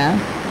 Yeah.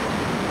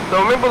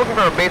 So maybe we're looking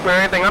for a basement or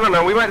anything. I don't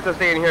know. We might have to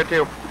stay in here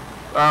too.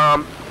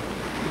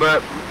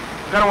 But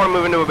kind of want to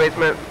move into a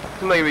basement.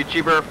 Seems like it'd be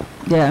cheaper.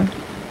 Yeah.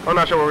 I'm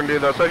not sure what we're gonna do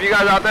though. So if you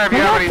guys out there, if you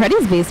What have about any,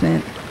 Freddy's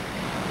basement?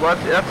 well,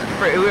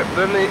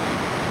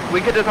 we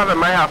could just have it at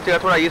my house too.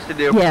 That's what I used to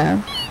do.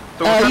 Yeah.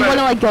 So Oh, we're you trying want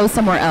to like go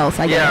somewhere else?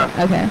 I get Yeah.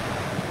 it. Okay.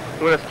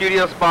 we're in a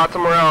studio spot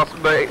somewhere else,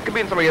 but it could be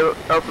in somebody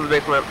else's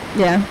basement.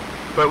 Yeah.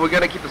 But we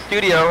gotta keep the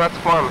studio. That's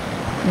fun.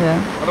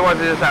 Yeah. Otherwise,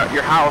 it's just at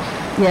your house.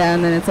 Yeah,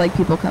 and then it's like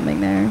people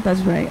coming there.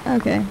 That's right.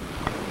 Okay.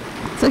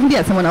 So it can be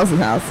at someone else's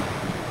house.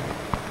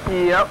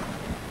 Yep.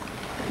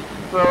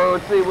 So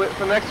let's see.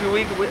 For next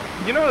week,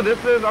 you know who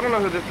this is? I don't know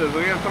who this is.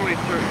 We have somebody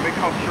they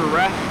call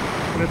Charette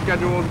in the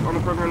schedule on the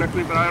program next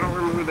week, but I don't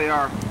remember who they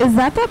are. Is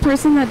that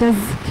person that does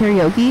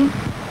karaoke?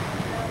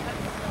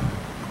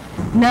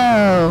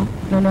 No.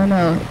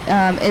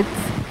 It's.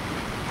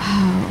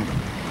 Oh,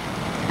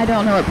 I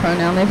don't know what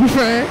pronoun they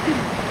prefer.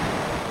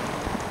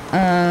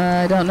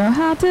 I don't know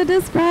how to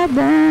describe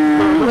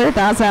them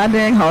without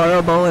sounding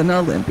horrible in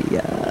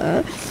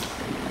Olympia.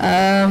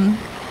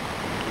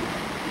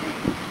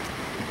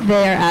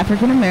 They are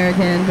African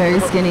American, very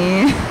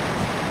skinny,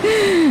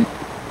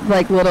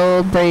 like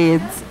little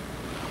braids.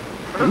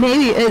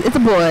 Maybe it's a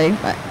boy.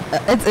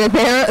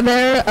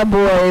 They're a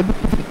boy,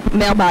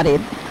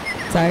 male-bodied.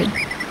 Sorry,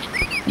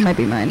 it might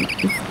be mine.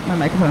 My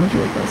microphone is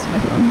really close to my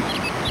phone.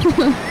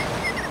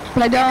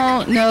 But I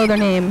don't know their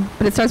name.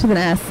 But it starts with an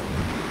S.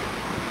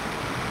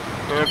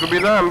 Yeah, it could be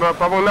them, but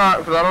probably not,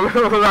 because I don't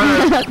know who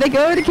that is. They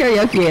go to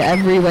karaoke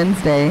every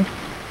Wednesday.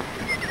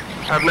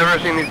 I've never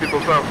seen these people,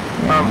 so.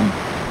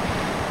 Yeah.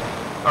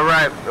 All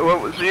right.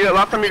 Well, so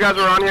last time you guys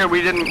were on here,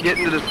 we didn't get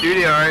into the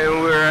studio, right?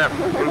 And we were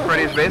in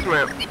Freddy's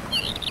basement.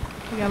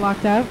 You got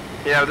locked out?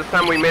 Yeah, this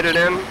time we made it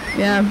in.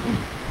 Yeah.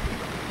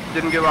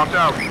 Didn't get locked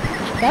out.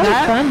 That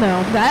was fun,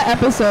 though. That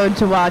episode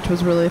to watch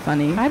was really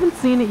funny. I haven't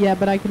seen it yet,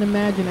 but I can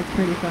imagine it's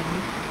pretty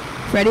funny.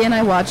 Freddie and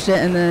I watched it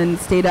and then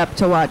stayed up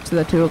to watch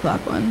the 2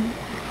 o'clock one.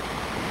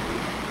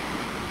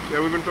 Yeah,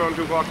 we've been throwing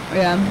 2 o'clock.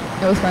 Yeah,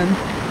 it was fun.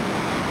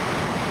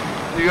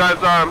 You guys,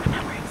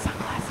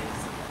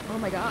 Oh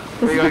my god.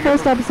 This is the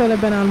first episode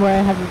I've been on where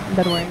I haven't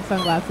been wearing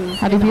sunglasses.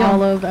 How do you in feel?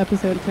 all of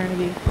episode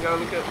Eternity. you gotta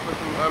look at,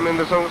 I mean,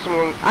 there's some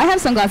I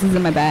have sunglasses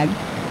in my bag. on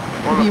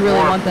If the you really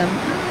floor. want them.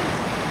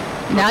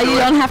 Now you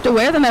don't have to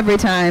wear them every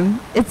time.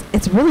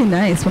 It's really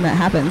nice when that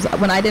happens.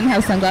 When I didn't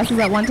have sunglasses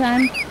at one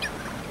time,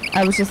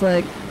 I was just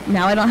like,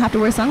 now I don't have to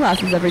wear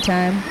sunglasses every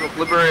time. It's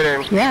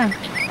liberating. Yeah.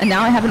 And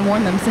now I haven't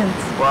worn them since.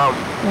 Wow.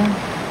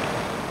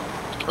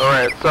 Yeah. All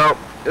right, so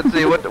let's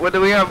see. What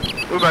do we have? We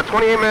have about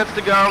 28 minutes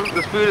to go.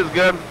 This food is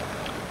good,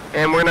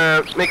 and we're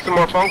gonna make some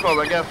more phone calls,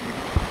 I guess.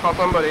 Call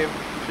somebody.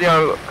 You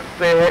know,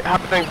 say hey,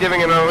 Happy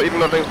Thanksgiving, even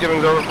though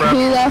Thanksgiving's over for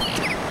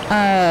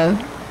us.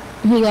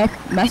 Who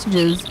left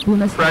messages? Who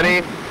missed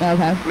Freddie. Oh,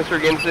 okay. Mr.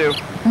 Ginsu.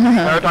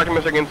 I already talked to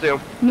Mr. Ginsu.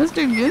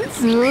 Mr.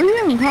 Ginsu, you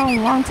haven't called in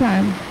a long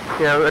time.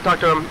 Yeah, I talked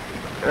to him.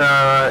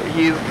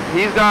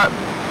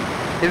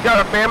 He's got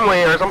a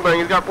family or something.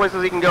 He's got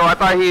places he can go. I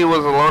thought he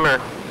was a loner,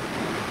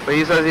 but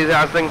he says he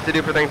has things to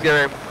do for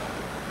Thanksgiving.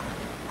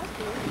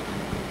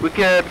 We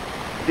could,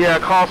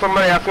 call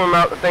somebody, ask them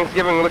about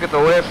Thanksgiving, look at the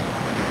list,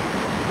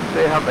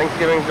 see how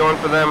Thanksgiving's going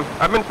for them.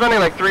 I've been spending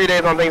like 3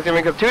 days on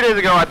Thanksgiving because 2 days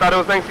ago I thought it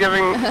was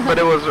Thanksgiving, but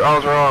I was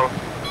wrong.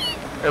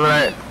 And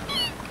then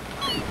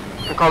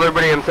I called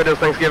everybody and said it was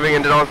Thanksgiving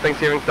and did all this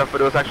Thanksgiving stuff,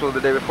 but it was actually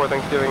the day before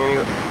Thanksgiving.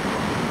 And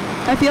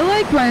I feel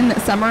like when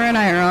Summer and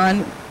I are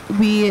on,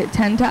 we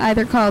tend to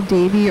either call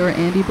Davey or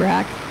Andy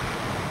Brack.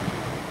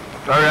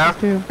 oh yeah?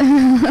 True.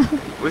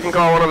 We can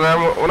call one of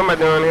them. What am I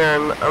doing here?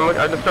 And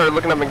I just started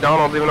looking at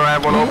McDonald's even though I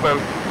have one open.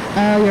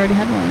 Oh, you already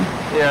had one.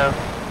 Yeah.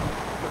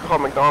 We could call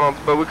McDonald's,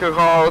 but we could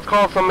call, let's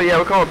call somebody,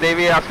 we'll call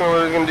Davey, ask him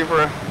what he's going to do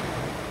for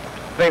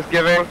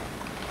Thanksgiving.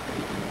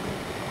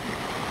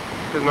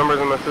 His number's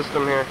in the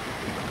system here.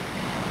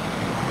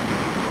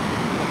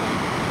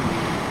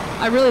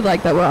 I really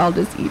like that we're all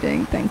just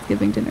eating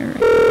Thanksgiving dinner.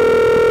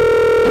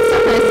 It's so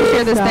nice to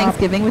share this Stop.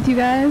 Thanksgiving with you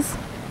guys.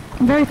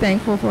 I'm very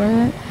thankful for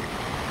it.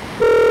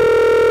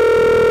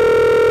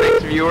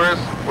 Thanks, viewers.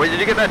 Wait, did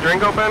you get that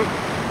drink open?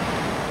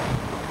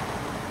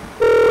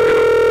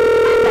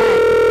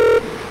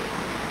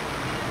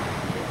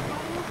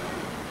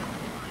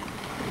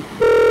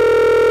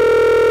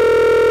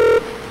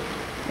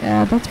 Yeah.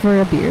 that's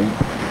for a beer.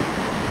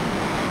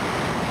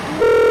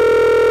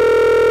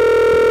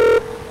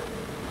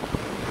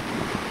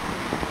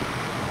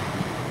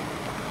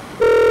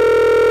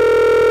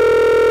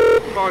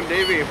 Come on,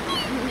 Davey.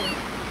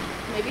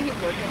 Maybe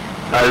he's working.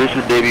 Hi, this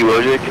is Davey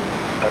Wojcik.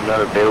 I'm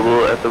not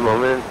available at the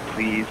moment.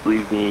 Please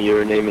leave me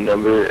your name and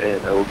number,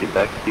 and I will get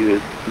back to you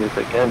as soon as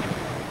I can.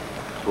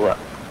 Thanks a lot.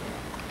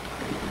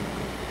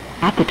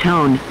 At the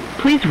tone,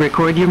 please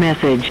record your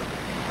message.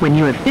 When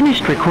you have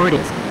finished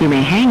recording, you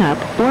may hang up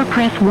or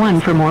press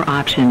 1 for more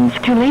options.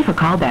 To leave a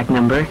callback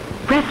number,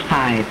 press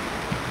 5.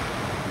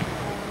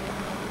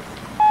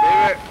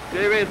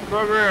 David, it's the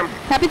program.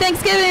 Happy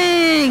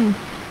Thanksgiving!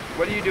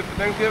 What do you do for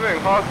Thanksgiving?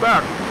 Call us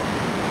back.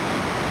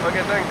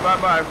 Okay, thanks.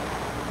 Bye-bye.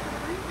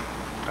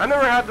 I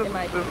never had this.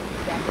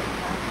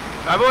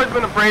 I've always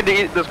been afraid to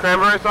eat this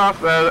cranberry sauce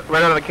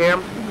right out of the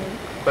can,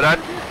 but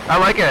I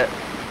like it.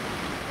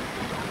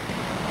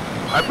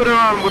 I put it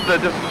on with the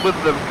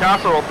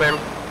casserole thing.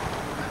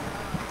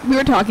 We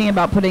were talking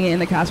about putting it in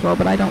the casserole,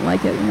 but I don't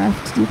like it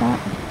enough to do that.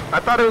 I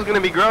thought it was gonna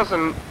be gross,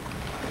 and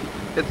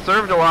it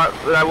served a lot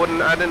that I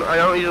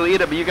don't usually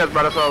eat it, but you guys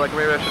brought us all, like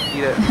maybe I should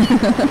eat it.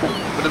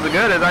 But is it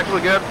good? It's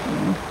actually good.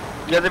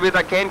 You have to beat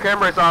that canned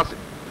cranberry sauce.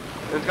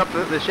 And it's got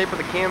the shape of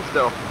the can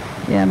still.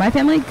 Yeah, my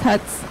family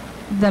cuts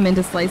them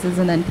into slices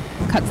and then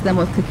cuts them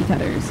with cookie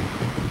cutters.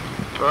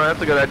 Oh,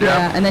 that's a good idea.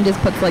 Yeah, and then just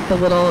puts like the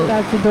little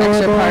extra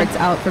parts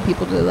out for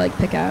people to like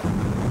pick out.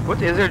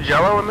 What is there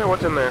Jello in there?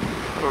 What's in there?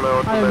 I don't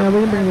know. I don't know. We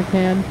didn't bring the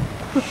can.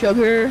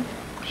 Sugar,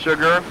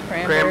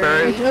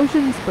 cranberry. It's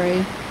ocean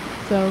spray,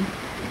 so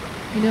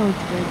you know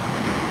it's good.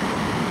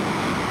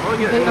 Well,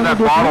 get into that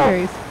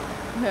bottle.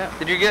 Yeah.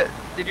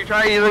 Did you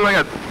try using like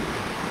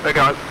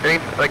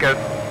a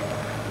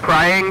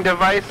prying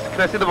device?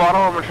 Can I see the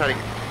bottle? I'm gonna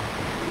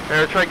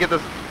try to get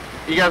this.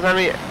 You guys have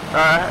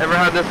ever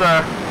had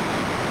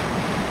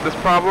this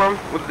problem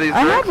with these drinks?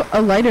 I have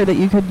a lighter that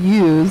you could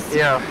use.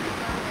 Yeah.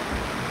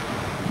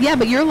 Yeah,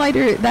 but your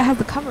lighter that has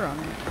the cover on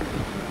it.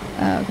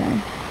 Oh, okay.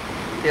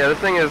 Yeah, this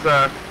thing is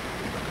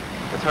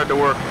it's hard to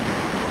work.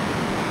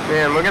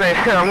 Man, we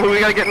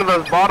gotta get into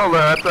those bottles.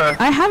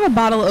 I have a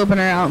bottle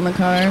opener out in the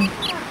car.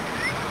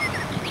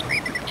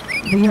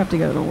 But you have to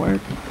go to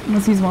work.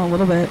 Unless he's one a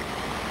little bit.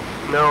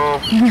 No.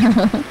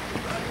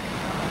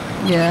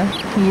 Yeah,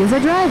 he is a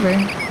driver.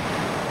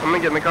 I'm gonna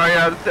get in the car.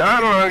 Yeah, I don't know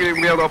how I'm gonna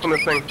be able to open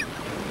this thing.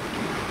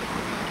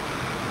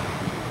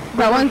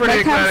 That one's pretty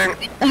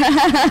exciting.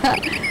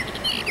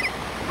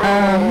 I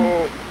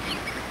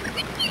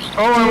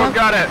almost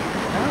got it. Oh,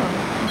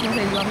 I was gonna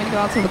say, do you want me to go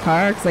out to the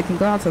car? Because I can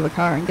go out to the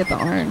car and get the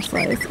orange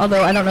slice.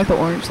 Although I don't know if the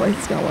orange slice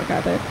is gonna work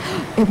either.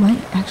 It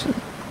might actually.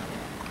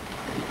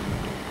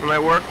 It might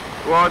work.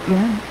 Well,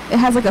 yeah, it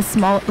has like a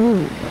small.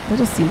 Ooh, that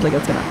just seems like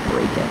it's gonna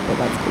break it, but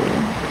that's cool.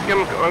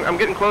 I'm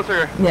getting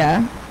closer.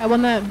 Yeah. I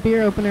won that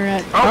beer opener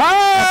at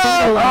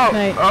last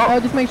night. Oh,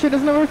 just make sure it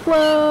doesn't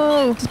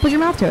overflow. Just put your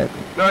mouth to it.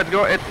 No, it's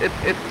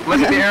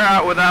letting the air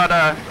out without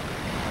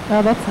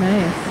Oh, that's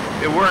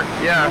nice. It worked.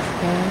 Yeah.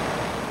 That's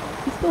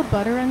good. You spill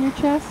butter on your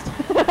chest?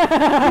 The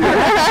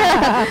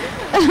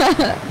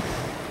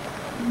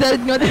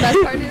best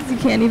part is you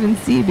can't even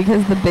see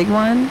because the big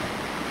one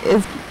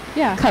is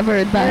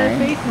covered by. Your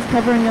face is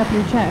covering up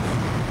your chest.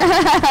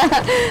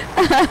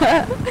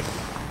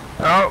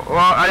 Oh,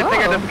 well, I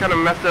think I just kind of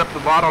messed up the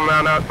bottle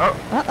now.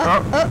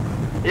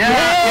 Yeah.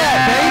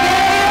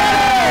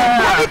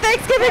 Happy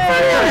Thanksgiving for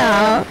you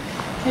now.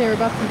 Hey, we're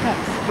about some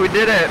cups. We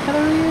did it.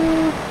 Hello,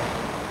 you.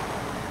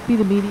 Be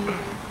the mediator.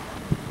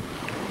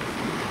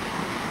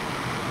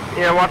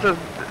 Yeah, watch this.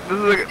 This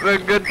is a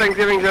good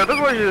Thanksgiving show. This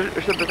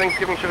is what the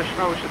Thanksgiving show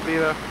probably should be.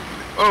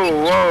 Oh,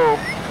 whoa.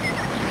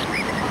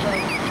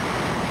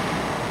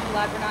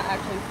 Glad we're not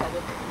actually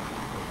celebrating.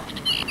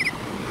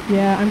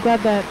 Yeah, I'm glad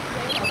that.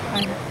 I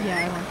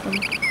want some.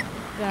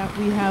 That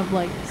we have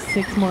like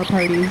 6 more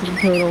parties in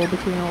total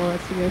between all of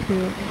us to go to.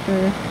 I'm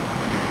sure.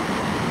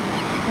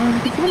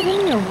 Could someone give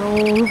me a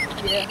roll?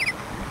 Yeah.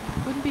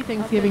 Wouldn't be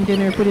Thanksgiving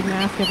dinner if we didn't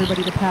ask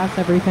everybody to pass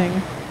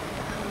everything.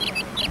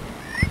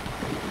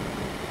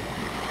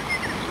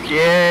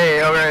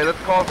 Yay! Alright, let's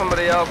call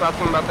somebody else, ask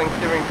them about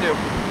Thanksgiving too.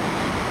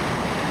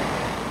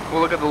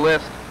 We'll look at the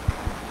list.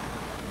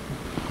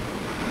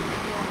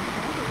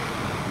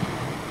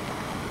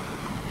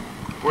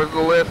 Where's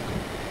the list?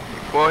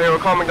 Well, here, we'll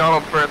call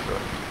McDonald's first.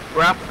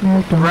 Raft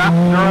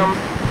Durham,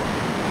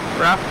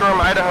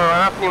 Idaho.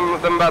 I'm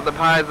asking them about the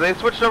pies. They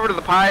switched over to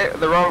the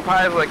wrong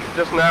pies, like,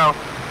 just now.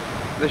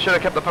 They should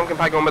have kept the pumpkin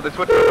pie going, but they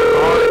switched over to the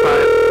holiday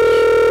pies.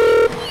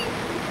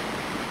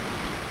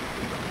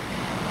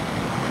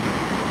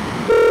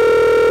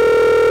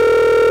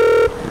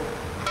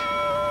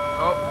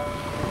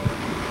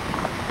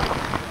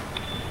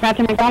 Back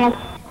to McDonald's.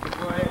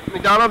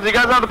 McDonald's, you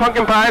guys have the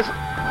pumpkin pies?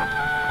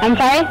 I'm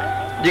sorry?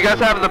 Do you guys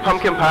have the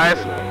pumpkin pies?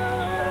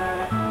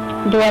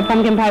 Do we have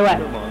pumpkin pie what?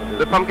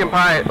 The pumpkin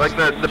pie, like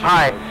the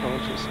pie.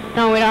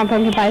 No, we don't have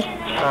pumpkin pies.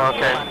 Oh,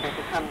 okay.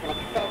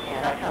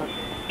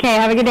 Okay,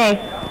 have a good day.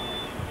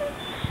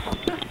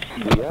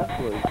 Yeah,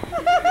 well, it's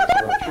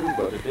not true,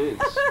 but it is.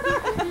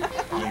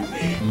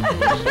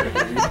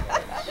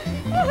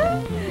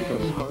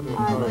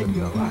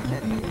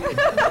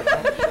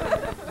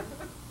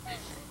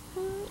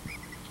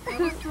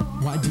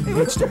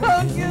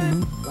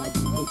 YDHWM.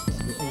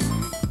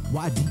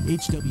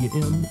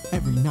 YDHWM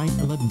every night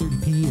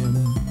 11:30 p.m.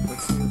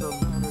 Let's hear the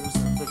letters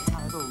of the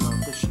title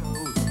of the show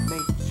that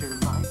makes your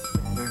life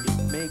better. It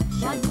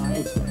makes your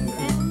life better.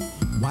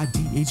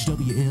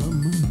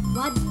 YDHWM.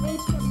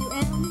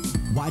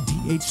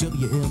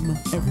 YDHWM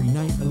every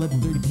night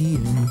 11:30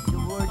 p.m.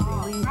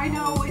 I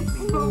know, it's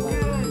so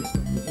good.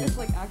 It's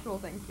like actual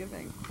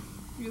Thanksgiving.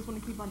 You just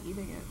want to keep on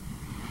eating it.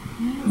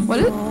 What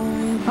is?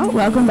 Oh,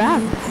 welcome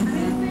back.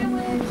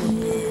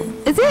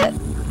 Is it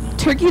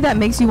turkey that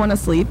makes you want to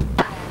sleep?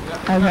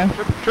 Okay.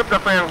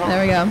 Tryptophan.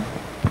 There we go.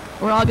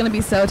 We're all gonna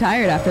be so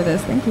tired after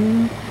this. Thank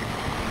you.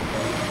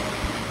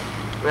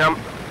 Yeah.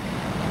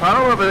 I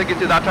don't know if I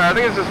get you that tired. I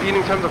think it's just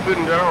eating tons of food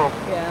in general.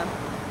 Yeah.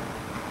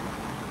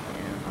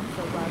 I'm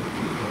so glad.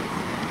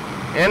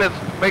 And it's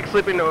fake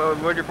sleeping to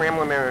avoid your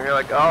family member. You're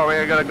like, oh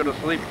man, I gotta go to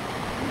sleep.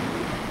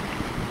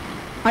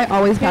 I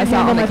always Can't pass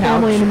out handle on the my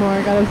family couch. anymore.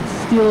 I gotta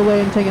steal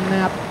away and take a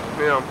nap.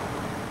 Yeah.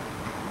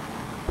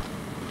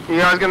 You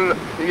guys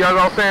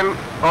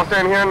all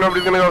staying here?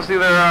 Nobody's gonna go see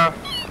their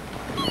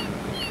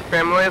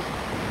families?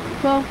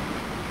 Well,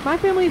 my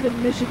family's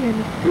in Michigan,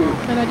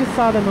 and I just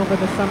saw them over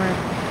the summer.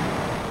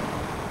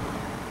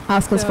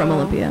 Asuka's from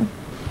Olympia.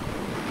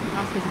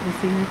 Asuka's in the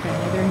senior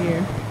family. They're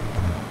here.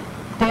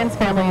 Dan's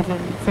family is in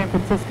San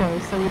Francisco,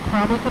 so we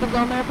probably could have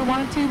gone there if we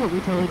wanted to, but we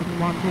totally didn't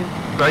want to.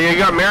 So you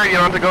got married, you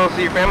don't have to go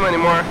see your family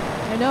anymore.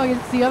 I know, you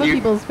get to see other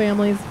people's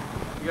families.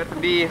 You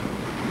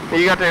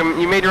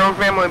made your own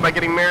family by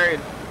getting married.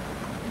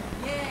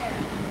 Yeah.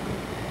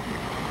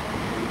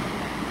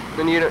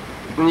 Then you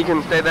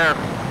can stay there,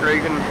 or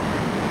you can.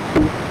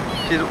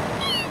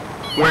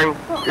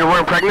 You're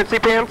wearing pregnancy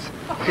pants.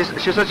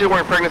 She said she's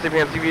wearing pregnancy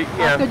pants.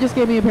 Yeah. Asuka just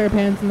gave me a pair of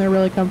pants, and they're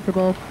really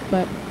comfortable,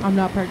 but I'm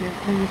not pregnant.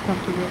 They're just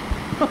comfortable.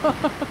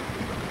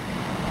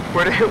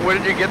 Where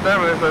did you get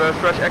them? Is it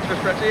extra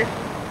stretchy?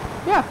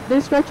 Yeah, they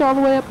stretch all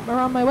the way up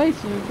around my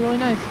waist, and it's really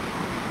nice.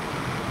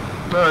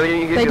 No,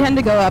 They tend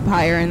to go up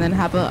higher and then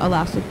have an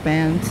elastic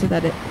band so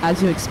that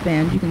as you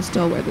expand, you can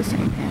still wear the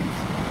same pants.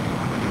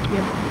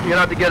 Yep. You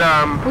have to get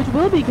Which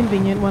will be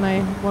convenient when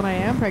I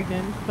am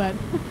pregnant, but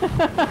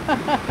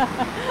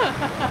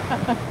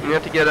you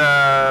have to get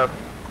a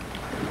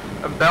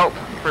belt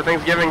for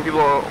Thanksgiving.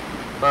 People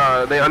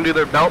they undo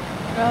their belt.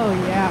 Oh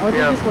yeah, or they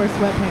just wear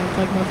sweatpants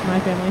like most of my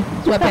family.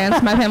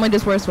 Sweatpants. My family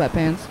just wears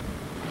sweatpants.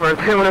 For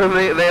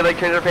they like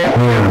change their pants.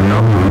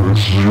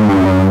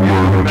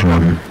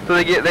 So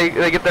they get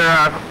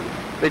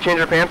they change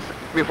their pants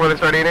before they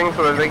start eating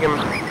so that they can.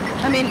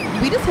 I mean,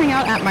 we just hang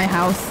out at my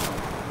house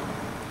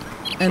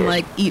and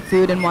like eat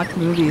food and watch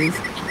movies.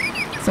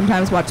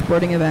 Sometimes watch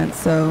sporting events.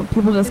 So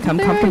people just come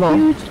comfortable. Is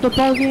there a huge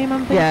football game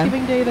on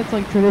Thanksgiving Day that's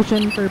like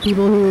tradition for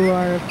people who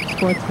are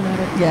sports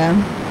fanatics? Yeah.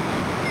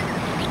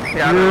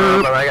 Yeah, I don't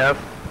know, but I guess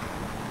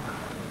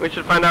we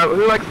should find out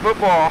who likes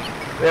football.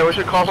 Yeah, we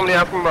should call somebody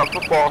and ask them about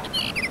football.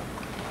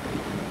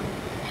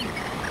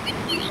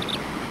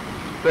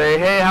 Say,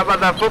 hey, how about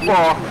that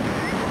football?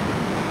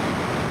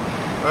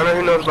 I don't know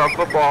who knows about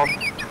football.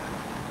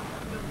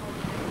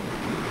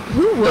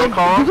 Who would?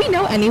 Do we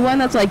know anyone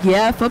that's like,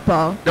 yeah,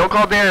 football? Don't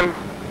call Dan.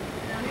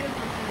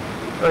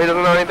 Oh, he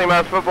doesn't know anything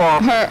about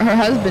football. Her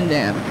husband,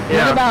 Dan.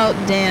 Yeah. What about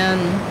Dan?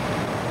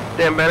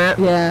 Dan Bennett?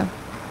 Yeah.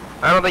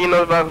 I don't think he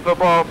knows about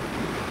football.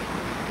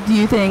 Do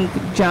you think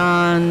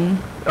John?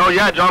 Oh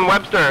yeah, John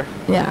Webster.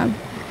 Yeah.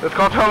 Let's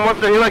call John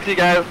Webster. He likes you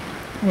guys.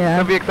 Yeah.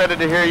 He'll be excited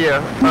to hear you.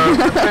 Oh,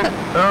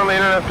 the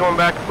internet's going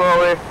back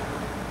slowly.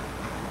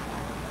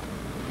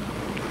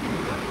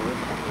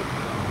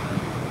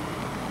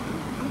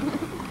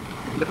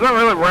 It's not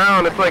really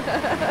round. It's like I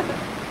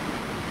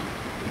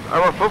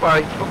don't know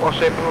football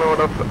shape. I don't know what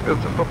else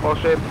it's a football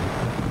shape.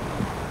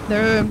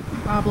 They're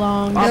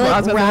oblong. They're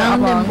like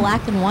round oblong. and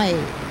black and white.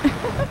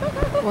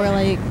 Or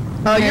like.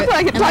 Oh, you're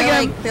talking about.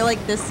 They're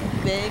like this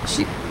big.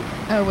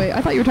 Oh wait,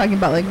 I thought you were talking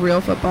about like real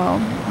football,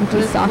 which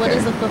is soccer. What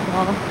is a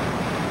football?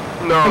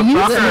 No, are you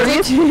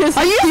soccer. serious?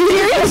 Are you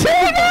serious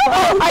right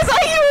now? I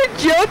thought you were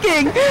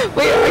joking.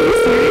 Wait, are you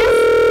serious?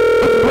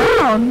 It's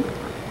brown.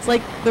 It's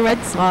like the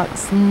Red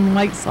Sox and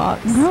White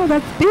Sox. No,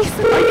 that's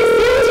basic. Are you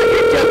serious or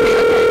you're joking?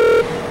 Okay.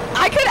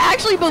 I could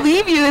actually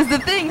believe you is the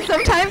thing.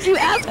 Sometimes you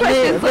ask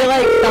questions They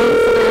like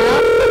bouncing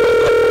around.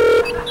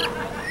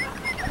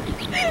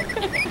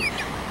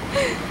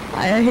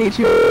 I hate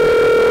you.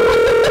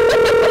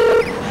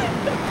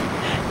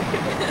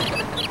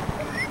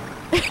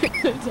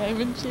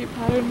 Diamond-shaped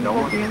pattern. No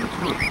one is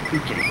to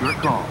take your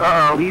call.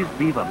 Uh-oh. Please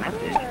leave a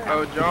message.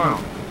 Oh,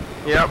 John.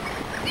 Yep.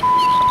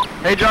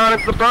 Hey, John,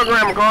 it's the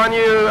program. I'm calling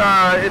you.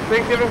 It's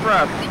Thanksgiving for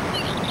us.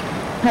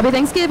 Happy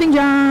Thanksgiving,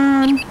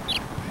 John.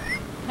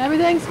 Happy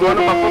Going Thanksgiving.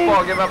 to my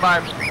football. Give a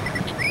bye.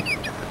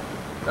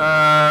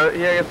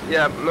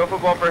 Yeah, no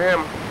football for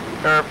him.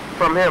 Or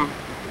from him.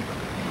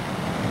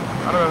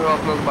 I don't know who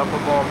else knows about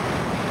football.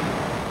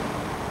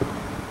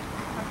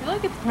 I feel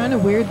like it's kind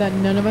of weird that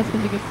none of us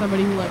can think of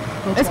somebody who likes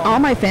football. It's all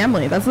my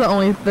family. That's the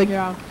only thing.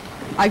 Yeah.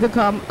 I could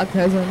call a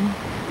cousin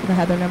if I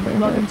had their number.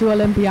 Welcome to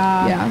Olympia.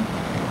 Yeah.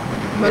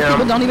 Most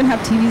people don't even have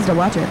TVs to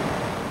watch it.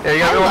 Yeah, you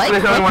guys I like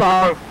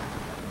football.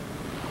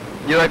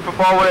 You like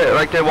football? What,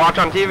 like to watch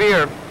on TV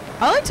or?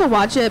 I like to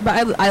watch it,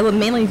 but I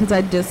mainly because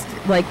I just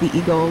like the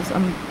Eagles.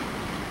 I'm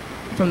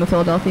from the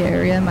Philadelphia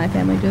area. My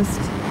family just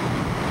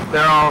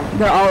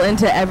they're all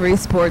into every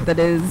sport that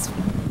is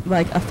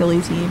like a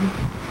Philly team,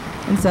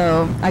 and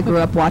so I grew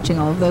up watching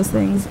all of those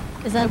things.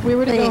 Is that If we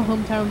were to go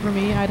hometown for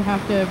me, I'd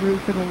have to root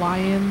for the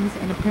Lions,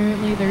 and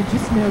apparently they're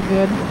just no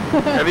good.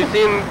 Have you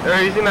seen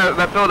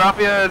that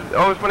Philadelphia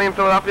Always Funny in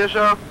Philadelphia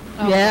show?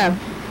 Oh. Yeah.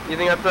 You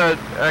think that's a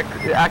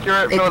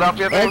accurate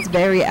Philadelphia thing? It's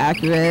very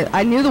accurate.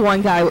 I knew the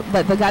one guy,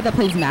 the guy that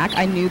plays Mac,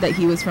 I knew that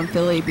he was from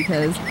Philly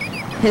because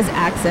his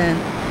accent.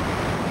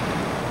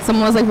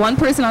 Someone was like, one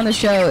person on the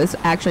show is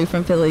actually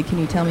from Philly. Can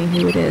you tell me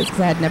who it is? Because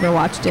I had never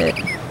watched it.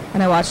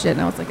 And I watched it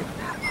and I was like, it's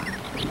that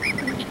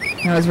one.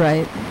 And I was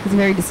right. It's a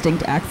very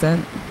distinct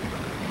accent.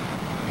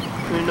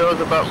 Who knows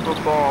about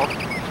football?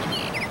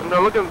 And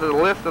they're looking at the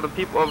list of the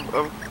people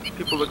of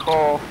people to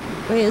call.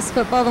 Wait, is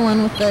football the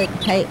one with the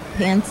tight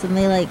pants and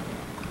they like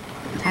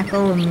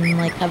tackle and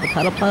like have a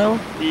puddle?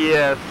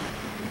 Yes.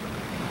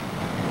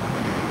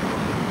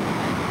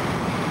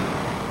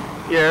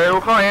 Yeah, we'll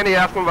call Andy,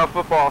 ask him about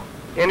football.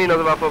 Andy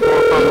knows about football.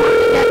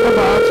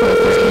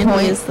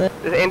 Andy is This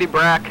is Andy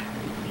Brack.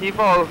 He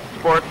follows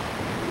sports,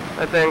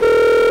 I think.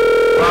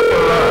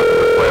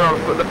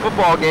 The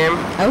football game.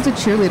 I was a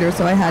cheerleader,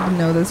 so I had to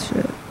know this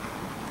shit.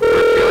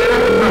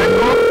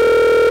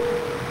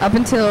 Up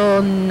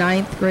until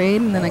 9th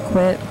grade, and then I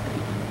quit.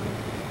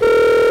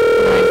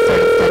 I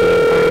started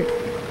studying art.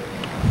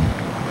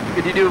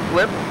 Could you do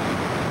flip?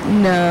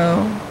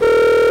 No.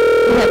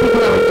 We had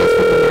people that were just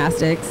for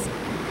gymnastics.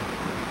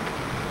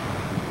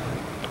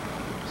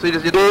 So you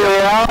just did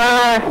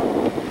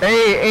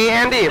Hey,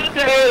 Andy.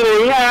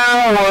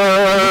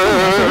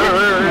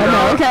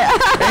 Oh, okay.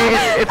 Hey,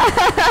 it's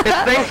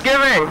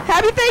Thanksgiving.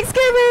 Happy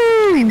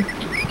Thanksgiving!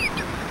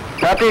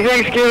 Happy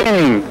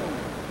Thanksgiving!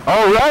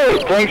 All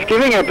right,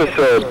 Thanksgiving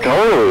episode,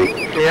 totally.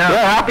 Yeah,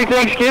 happy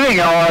Thanksgiving,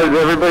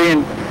 everybody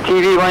in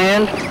TV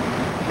land.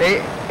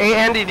 Hey,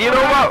 Andy, do you know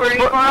about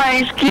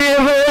Thanksgiving?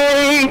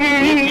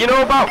 You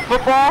know about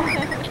football?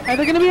 Are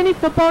there going to be any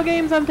football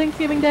games on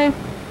Thanksgiving Day?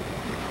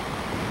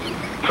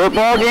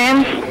 Football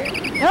games?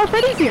 No,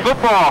 Freddie's here.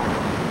 Football.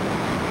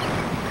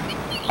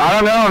 I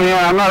don't know,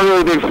 man. I'm not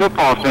really a big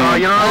football fan. Oh,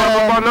 you don't know about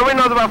football? Nobody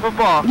knows about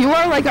football. You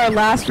are like our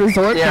last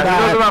resort Yeah, for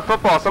that. who knows about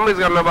football? Somebody's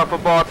got to know about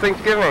football. It's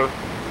Thanksgiving.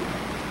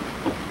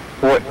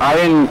 What? I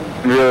didn't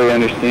really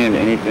understand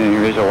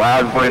anything. There's a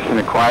loud voice and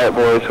a quiet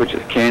voice, which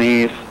is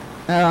Kenny's.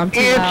 Oh, I'm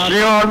too loud.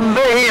 Your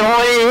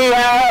daily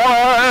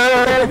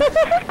hour.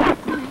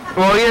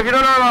 Well, yeah, if you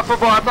don't know about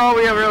football, that's all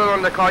we really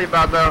wanted to call you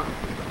about, though.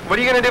 What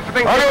are you going to do for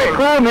Thanksgiving? Okay,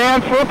 cool,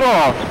 man.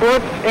 Football.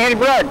 Sports. Andy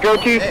Brack,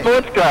 go-to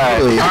sports guy.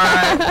 All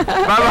right.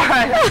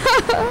 Bye-bye.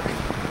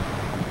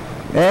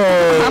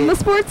 Hey. I'm the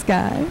sports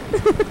guy.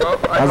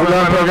 How's it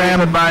going,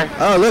 program? Bye.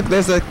 Oh, look,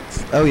 there's a.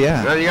 Oh,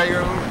 yeah. You got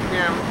your own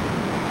cam.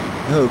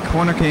 Oh,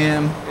 corner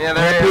cam. Yeah,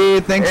 there Happy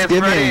it is.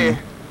 Thanksgiving.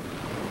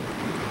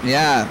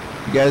 Yeah.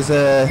 You guys,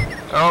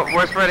 Oh,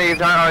 where's Freddie? He's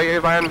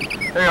behind.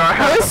 There you are.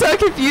 I was so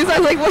confused. I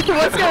was like, what's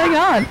going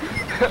on?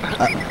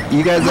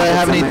 you guys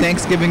have any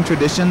Thanksgiving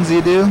traditions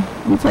you do?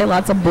 We play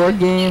lots of board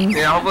games.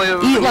 Yeah, hopefully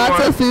Eat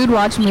lots of food,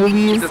 watch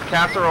movies. Just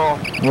casserole.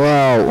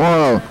 Whoa,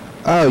 whoa.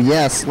 Oh,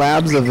 yeah,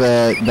 slabs of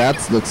it.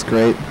 That looks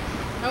great.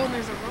 Oh, and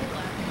there's a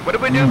roll-up. What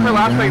did we do for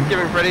last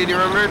Thanksgiving, Freddie? Do you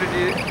remember?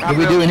 Did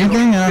we do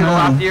anything? I don't know.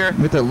 Last year?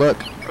 We have to look.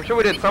 I'm sure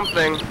we did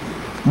something.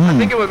 I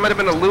think it might have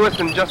been a Lewis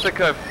and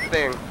Jessica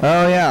thing.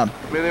 Oh, yeah.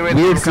 Maybe they made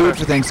Weird some food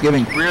for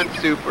Thanksgiving. Weird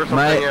soup or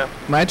something, yeah.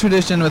 My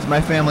tradition with my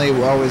family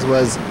always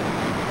was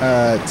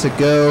to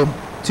go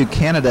to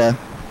Canada.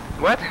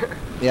 What?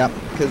 Yeah,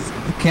 because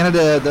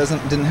Canada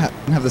didn't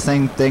have the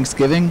same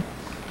Thanksgiving,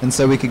 and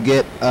so we could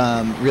get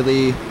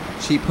really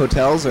cheap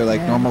hotels or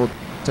like normal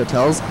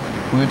hotels.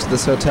 We went to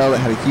this hotel that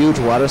had a huge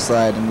water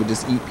slide, and we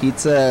just eat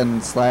pizza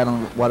and slide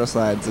on water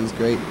slides. It was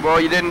great. Well,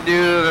 you didn't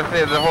do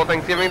the whole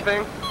Thanksgiving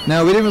thing?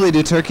 No, we didn't really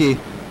do turkey.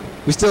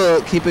 We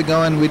still keep it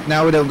going.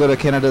 Now we don't go to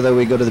Canada, though.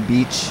 We go to the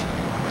beach.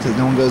 Because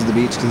no one goes to the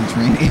beach because it's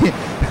rainy.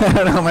 I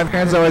don't know. My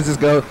parents always just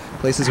go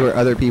places where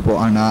other people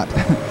are not.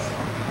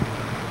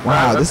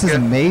 Wow, this is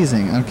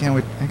amazing. I can't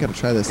wait. I gotta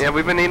try this. Yeah,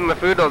 we've been eating the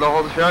food the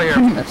whole show here.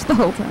 That's the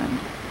whole time.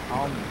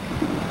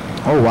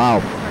 Oh,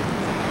 wow.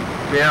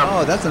 Yeah.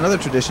 Oh, that's another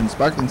tradition.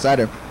 Sparkling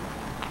cider.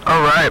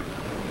 All right.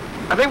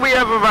 I think we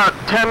have about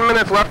 10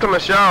 minutes left on the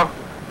show.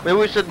 Maybe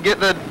we should get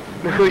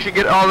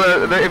all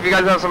the if you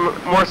guys have some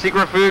more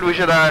secret food, we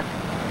should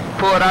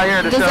pull it out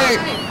here to show.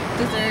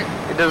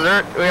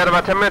 Dessert. We got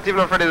about 10 minutes, even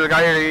though Freddie's the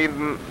guy here. You're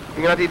going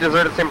to have to eat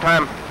dessert at the same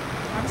time.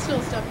 I'm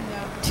still stuffing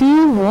down.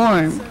 Too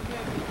warm.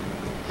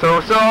 So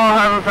we still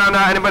haven't found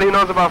out anybody who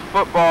knows about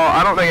football.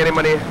 I don't think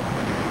anybody.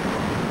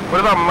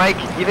 What about Mike?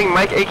 You think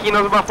Mike Akey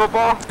knows about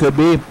football? Could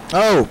be.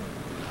 Oh,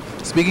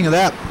 speaking of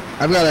that,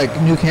 I've got a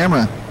new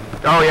camera.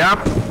 Oh,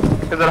 yeah?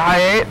 Is it a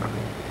high 8?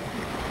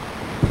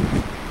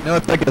 No,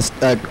 it's like a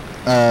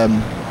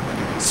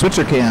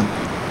switcher cam.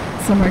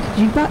 Summer, could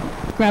you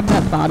grab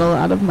that bottle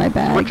out of my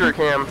bag? Switcher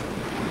cam.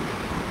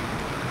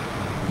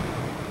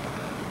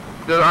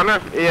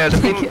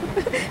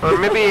 Or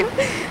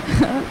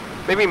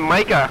maybe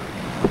Micah.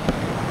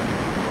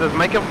 Does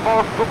Micah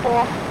follow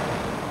football?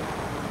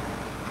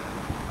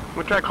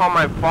 We try to call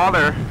my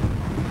father.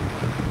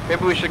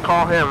 Maybe we should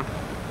call him.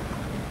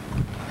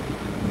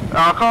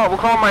 We'll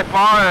call my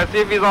father and see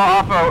if he's all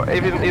off.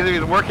 If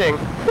he's working.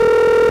 Maybe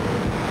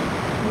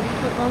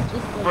football's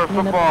just like For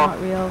football. football.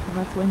 Not real, and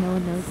that's why no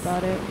one knows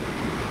about it.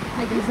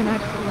 Like there's an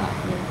actual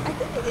laughter. I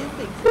think it is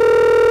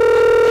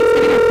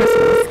Thanksgiving or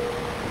Christmas.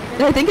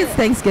 No, I think it's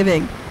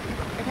Thanksgiving.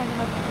 You're talking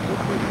about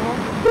football?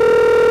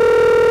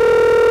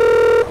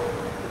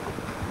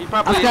 He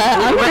probably.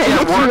 I'm gonna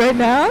hit you right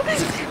now.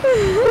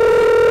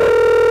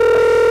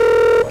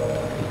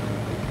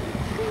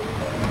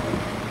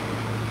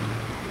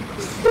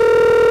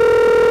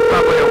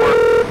 Probably at work.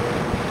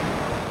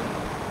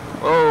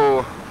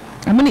 Oh.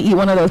 I'm gonna eat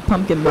one of those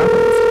pumpkin muffins,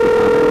 to be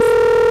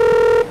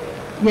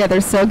honest. Yeah,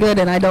 they're so good,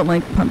 and I don't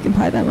like pumpkin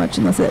pie that much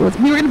unless it was.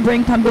 We were gonna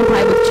bring pumpkin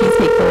pie with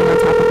cheesecake filling on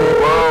top of it.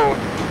 Whoa.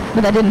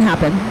 But that didn't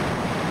happen.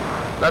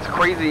 That's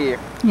crazy.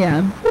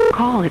 Yeah.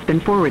 Call has been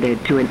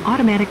forwarded to an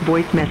automatic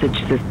voice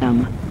message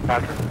system.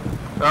 Patrick?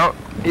 Oh,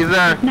 he's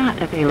there.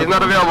 Not available. He's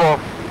not available.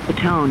 The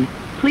tone.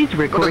 Please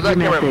record your that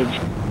camera? message.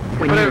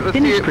 When Put it- you're let's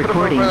finished see, put it in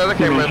front recording, of the you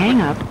camera. may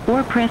hang up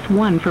or press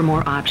 1 for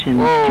more options.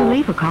 Whoa. To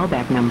leave a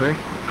callback number,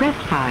 press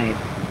 5.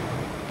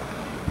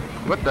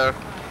 What the?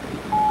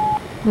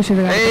 We should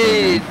have.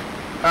 Hey,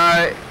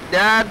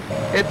 Dad,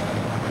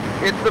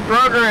 it's the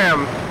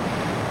program.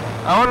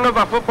 I want to know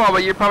about football,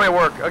 but you're probably at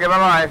work. Okay,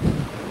 bye-bye.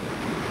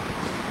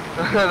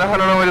 I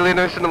don't know what to leave.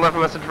 I shouldn't have left a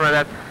message for my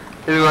dad.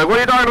 He's like, what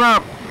are you talking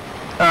about?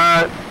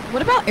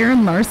 What about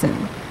Aaron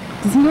Larson?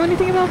 Does he know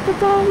anything about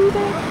football, do you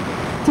think?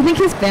 Do you think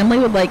his family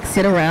would, like,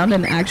 sit around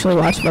and actually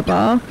watch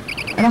football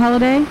at a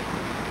holiday?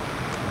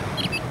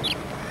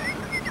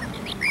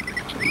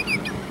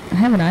 I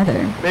haven't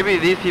either. Maybe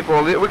these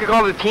people. We could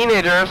call the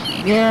teenagers.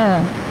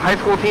 Yeah. High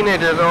school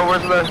teenagers. Oh,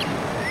 where's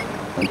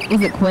the...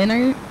 Is it Quinn,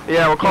 or?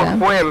 Yeah, we'll call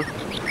Quinn.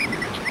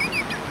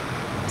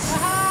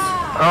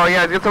 Oh,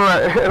 yeah, get some of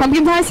that.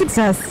 Pumpkin pie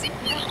success.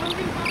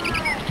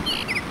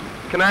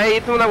 Can I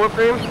eat some of that whipped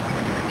cream?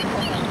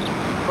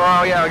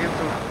 Oh, yeah, I'll get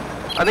some.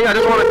 I think I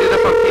just want to do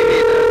this on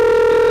TV.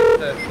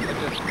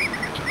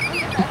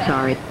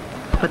 Sorry,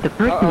 but the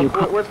person you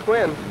called Where's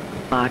Quinn?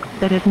 box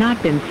that has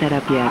not been set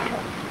up yet.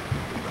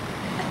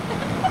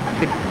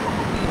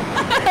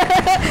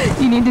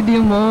 You need to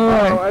do more.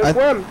 Oh, hey,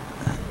 Quinn.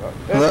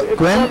 Hello, It's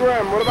Quinn? a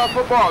program. What about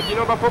football? Do you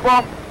know about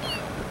football?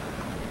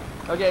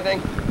 Okay,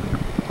 thanks.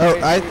 Oh,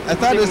 I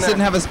thought this didn't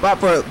have a spot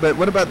for it, but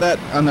what about that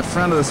on the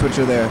front of the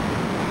switcher there?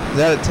 Is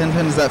that a 10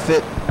 pin? Does that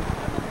fit?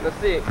 Let's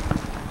see.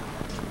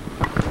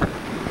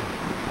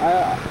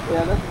 Yeah,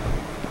 that's...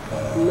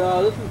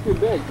 No, this is too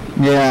big.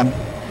 Yeah.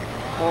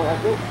 Oh, I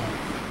think...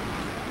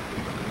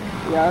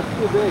 Yeah, that's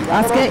too big.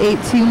 Asuka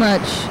ate too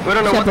much We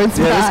don't know shepherd's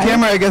Yeah, pie. this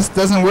camera I guess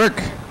doesn't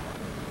work.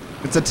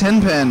 It's a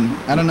 10 pin.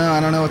 I don't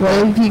know what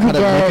Well, if you how could to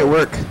get- make it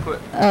work.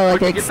 Oh,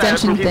 like an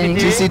extension thing.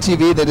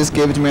 GCTV, they just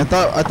gave it to me. I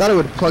thought it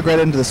would plug right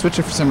into the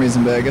switcher for some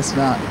reason, but I guess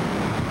not.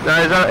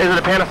 Is it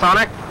a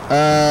Panasonic?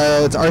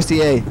 It's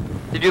RCA.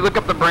 Did you look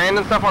up the brand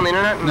and stuff on the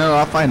internet? No,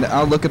 I'll find it.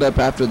 I'll look it up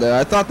after though.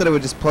 I thought that it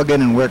would just plug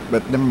in and work,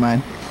 but never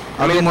mind.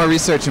 I'll do more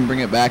research and bring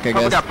it back, I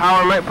Probably guess. got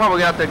power. Might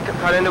probably have to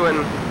cut into it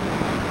and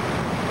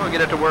probably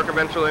get it to work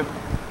eventually.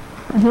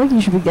 I feel like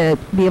you should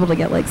be able to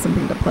get like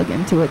something to plug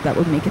into it that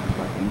would make it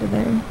plug into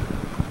there.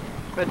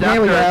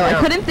 There we go. Yeah. I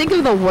couldn't think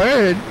of the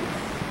word.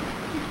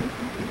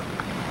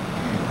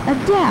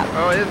 Adapt.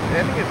 Oh, I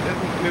think it's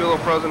maybe a little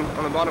frozen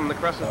on the bottom. The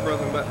crust is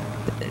frozen, but...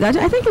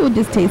 I think it would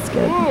just taste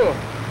good. Ooh.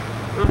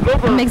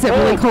 It makes it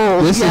really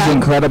cold. This is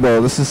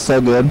incredible. This is so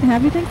good.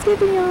 Happy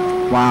Thanksgiving,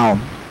 y'all. Wow.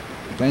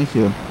 Thank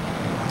you.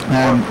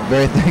 I'm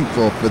very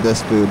thankful for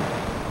this food.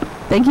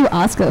 Thank you,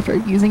 Asuka, for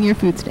using your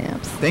food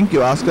stamps. Thank you,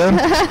 Asuka.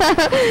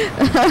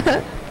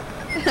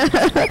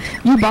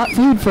 You bought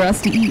food for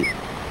us to eat.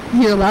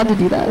 You're allowed to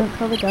do that. Don't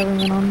tell the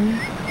government on me.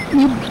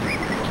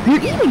 You're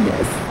eating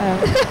this.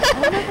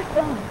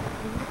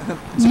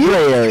 It's a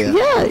gray area.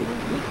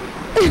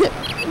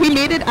 Yeah. We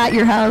made it at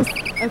your house.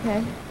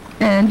 Okay.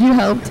 And you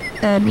helped,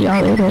 and we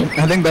all ate it.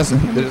 I think that's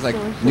there's like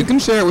you can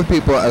share it with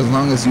people as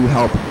long as you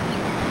help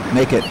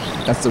make it.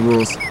 That's the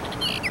rules.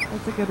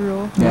 That's a good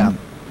rule. Yeah.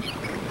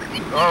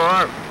 All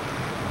right.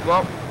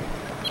 Well,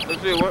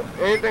 let's see.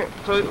 Anything?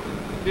 So,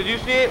 did you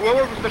see it? What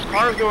was the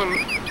cars doing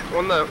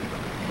when the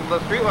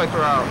street lights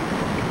were out?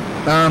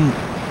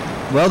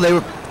 Well, they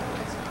were.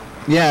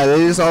 Yeah, they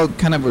just all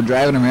kind of were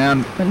driving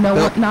around. But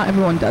not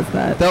everyone does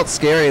that. Felt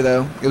scary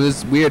though. It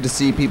was weird to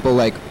see people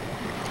like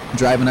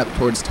driving up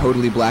towards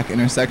totally black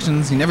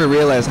intersections. You never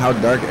realize how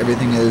dark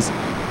everything is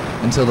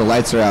until the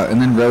lights are out,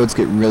 and then roads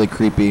get really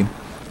creepy.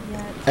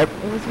 Yeah, it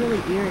was really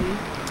eerie.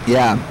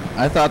 Yeah,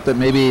 I thought that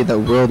maybe the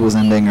world was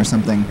ending or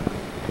something.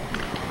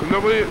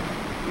 Nobody,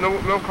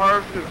 no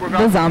cars.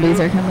 The zombies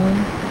are coming.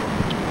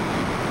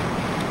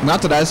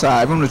 Not that I saw.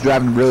 Everyone was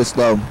driving really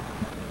slow.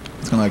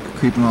 It's kind of like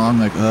creeping along,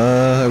 like,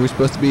 are we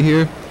supposed to be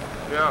here?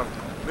 Yeah,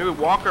 maybe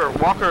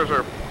walkers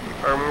are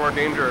more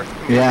dangerous.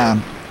 Yeah.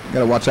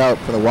 Gotta watch out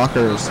for the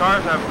walkers.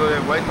 Cars have the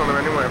lights on them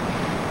anyway.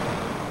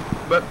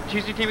 But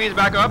TCTV is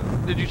back up.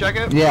 Did you check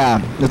it?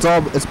 Yeah,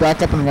 it's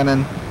back up and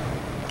running.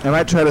 I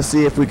might try to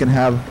see if we can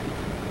have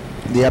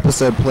the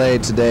episode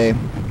played today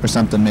or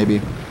something maybe.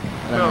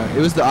 I don't know.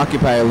 It was the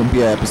Occupy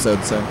Olympia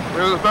episode, so.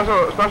 It was a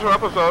special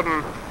episode,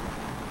 and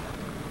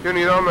you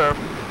need on there.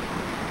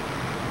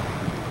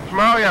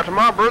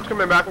 Tomorrow Bird's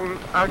coming back and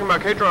asking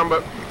about K-Tron,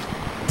 but.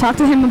 Talk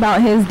to him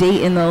about his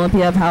date in the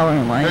Olympia of Power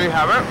and Light. Did he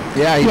have it?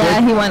 Yeah, he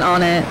did. He went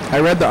on it.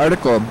 I read the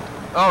article.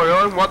 Oh,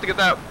 really? We'll have to get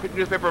that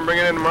newspaper and bring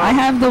it in tomorrow. I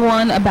have the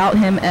one about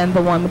him and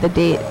the one with the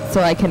date,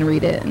 so I can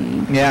read it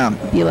and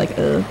be like,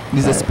 ugh.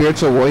 He's a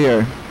spiritual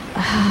warrior.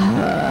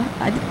 Well,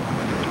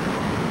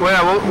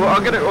 yeah,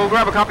 I'll get it. We'll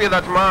grab a copy of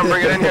that tomorrow and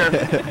bring it in here,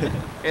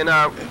 and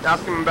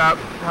ask him about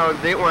how his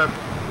date went.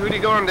 Who did he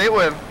go on a date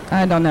with?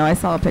 I don't know. I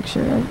saw a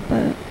picture,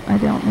 but I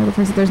don't know the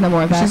person. There's no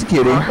more of that. She's a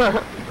cutie.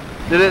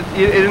 It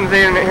didn't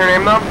say her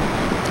name though?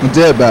 It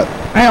did, but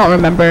I don't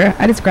remember.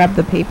 I just grabbed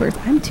the papers.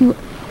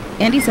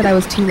 Andy said I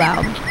was too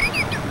loud.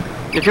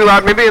 You're too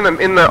loud. Maybe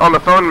on the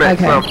phone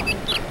mix. Okay. So.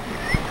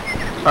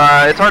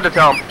 It's hard to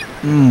tell.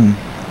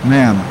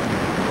 Man,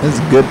 this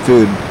is good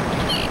food.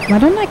 Why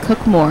don't I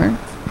cook more?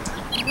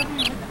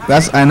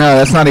 I know.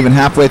 That's not even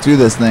halfway through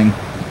this thing.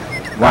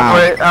 Wow.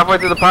 Halfway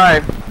through the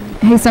pie.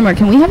 Hey, Summer,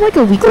 can we have like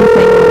a weekly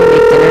thing when we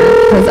make dinner?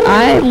 Because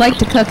I like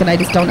to cook and I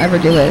just don't ever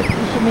do it. You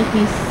should make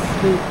me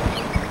soup.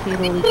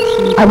 Potato leek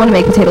soup. I want to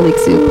make potato leek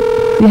soup.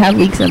 We have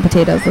leeks and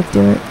potatoes. Let's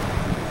do it.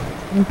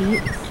 And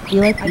beets. Do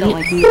you like beets? I don't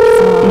like beets.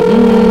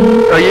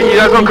 Oh, you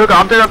guys don't cook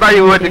often? I thought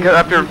you would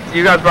after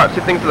you guys brought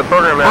 2 things to the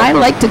program. I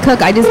like to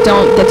cook. I just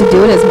don't get to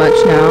do it as much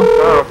now.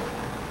 Oh.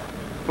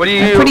 What do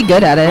you? I'm pretty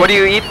good at it. What do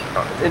you eat?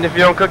 And if you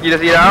don't cook, you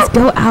just eat out? Just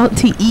go out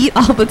to eat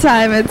all the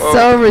time. It's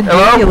so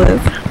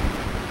ridiculous. Hello?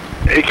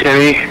 Hey,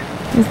 Kenny.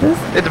 Is this?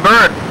 It's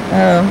Bird.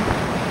 Oh.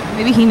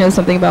 Maybe he knows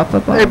something about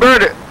football. Hey,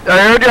 Bird.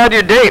 I heard you had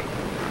your date.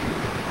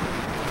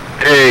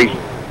 Hey.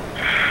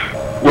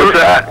 What's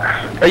that?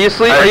 Are you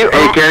sleeping? Hey,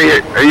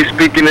 Kenny, are you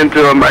speaking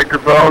into a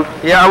microphone?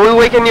 Yeah, are we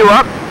waking you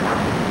up?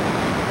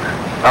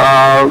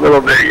 A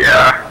little bit,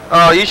 yeah.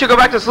 Oh, you should go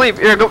back to sleep.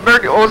 Here,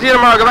 Bird, we'll see you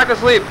tomorrow. Go back to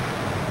sleep.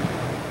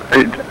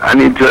 I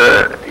need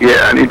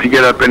to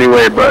get up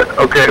anyway, but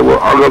okay, well,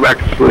 I'll go back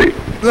to sleep.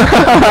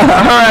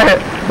 Alright.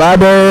 Bye,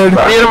 Bird.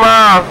 See you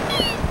tomorrow.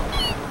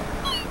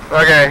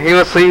 Okay, he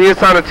was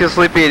sounding too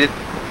sleepy.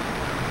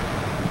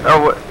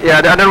 Oh, yeah,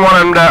 I didn't want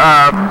him to,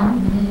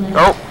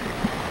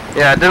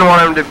 yeah, I didn't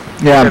want him to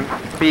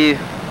be,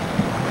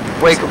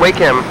 wake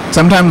him.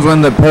 Sometimes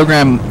when the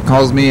program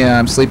calls me,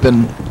 I'm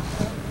sleeping.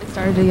 It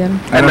started again.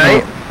 At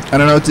night? I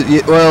don't know what to,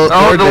 well.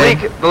 Oh,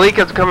 the leak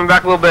is coming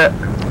back a little bit.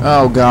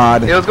 Oh,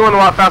 God. It was going a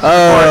lot faster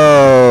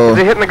before. Is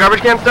it hitting the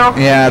garbage can still?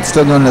 Yeah, it's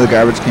still going to the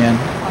garbage can.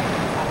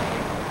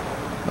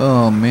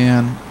 Oh,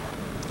 man.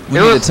 We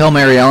need to tell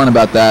Mary Ellen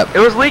about that. It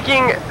was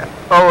leaking.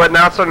 Oh, and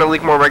now it's starting to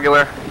leak more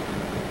regular.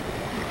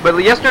 But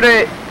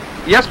yesterday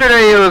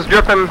it was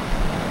dripping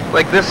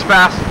like this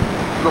fast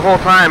the whole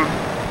time.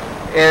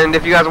 And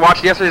if you guys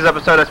watched yesterday's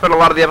episode, I spent a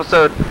lot of the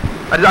episode.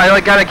 I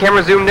like got a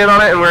camera zoomed in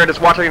on it, and we were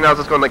just watching it, and I was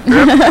just going like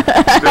drip, drip,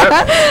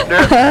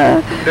 drip,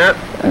 drip.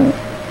 And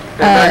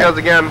there it goes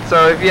again.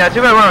 So if you had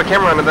too bad I don't have a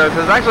camera on it though,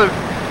 because actually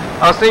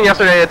I was seeing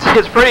yesterday,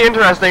 it's pretty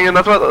interesting, and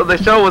that's what the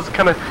show was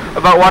kind of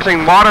about,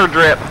 watching water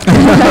drip. So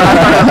I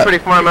thought it was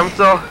pretty fun. I'm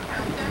still.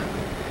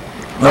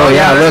 Oh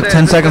yeah, look,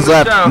 10 seconds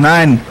left.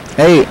 9,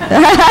 8,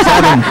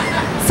 7.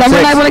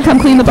 Someone 6, I want to come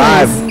clean the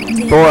 5,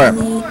 place. 4.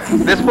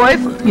 This place?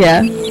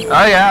 Yeah.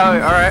 Oh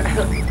yeah, all right.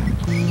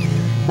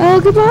 Oh,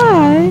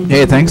 goodbye.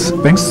 Hey, thanks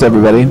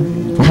everybody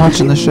for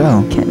watching the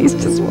show. Kenny's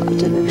just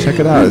watching it. Check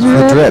it out, it's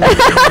the drip.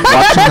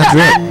 Watching the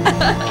drip.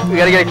 We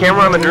gotta get a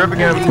camera on the drip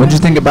again. What'd you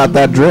think about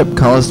that drip?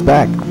 Call us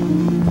back.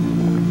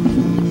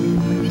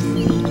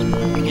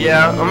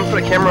 Yeah, I'm gonna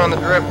put a camera on the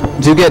drip.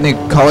 Did you get any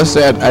callers?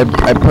 I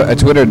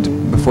twittered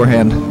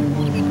beforehand.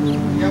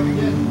 Yeah, we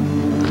did.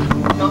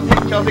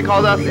 Chelsea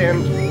called us,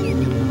 and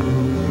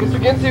Mr.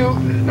 Ginsu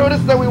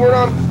noticed that we weren't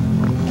on.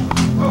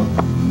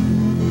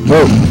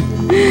 Whoa.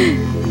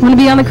 Want to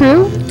be on the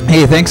crew?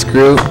 Hey, thanks,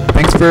 crew.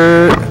 Thanks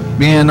for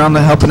being on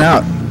the helping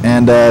out,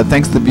 and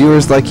thanks to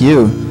viewers like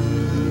you.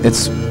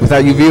 It's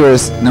without you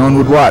viewers, no one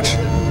would watch.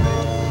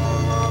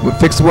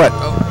 Fix what?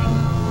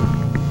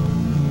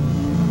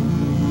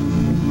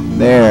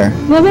 There.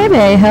 Well,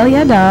 baby, hell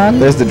yeah, dog.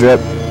 There's the drip.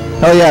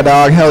 Hell yeah,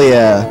 dog. Hell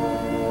yeah.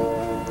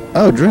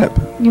 Oh, drip.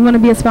 You want to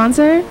be a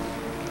sponsor?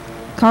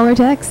 Call or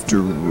text?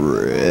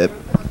 Drip.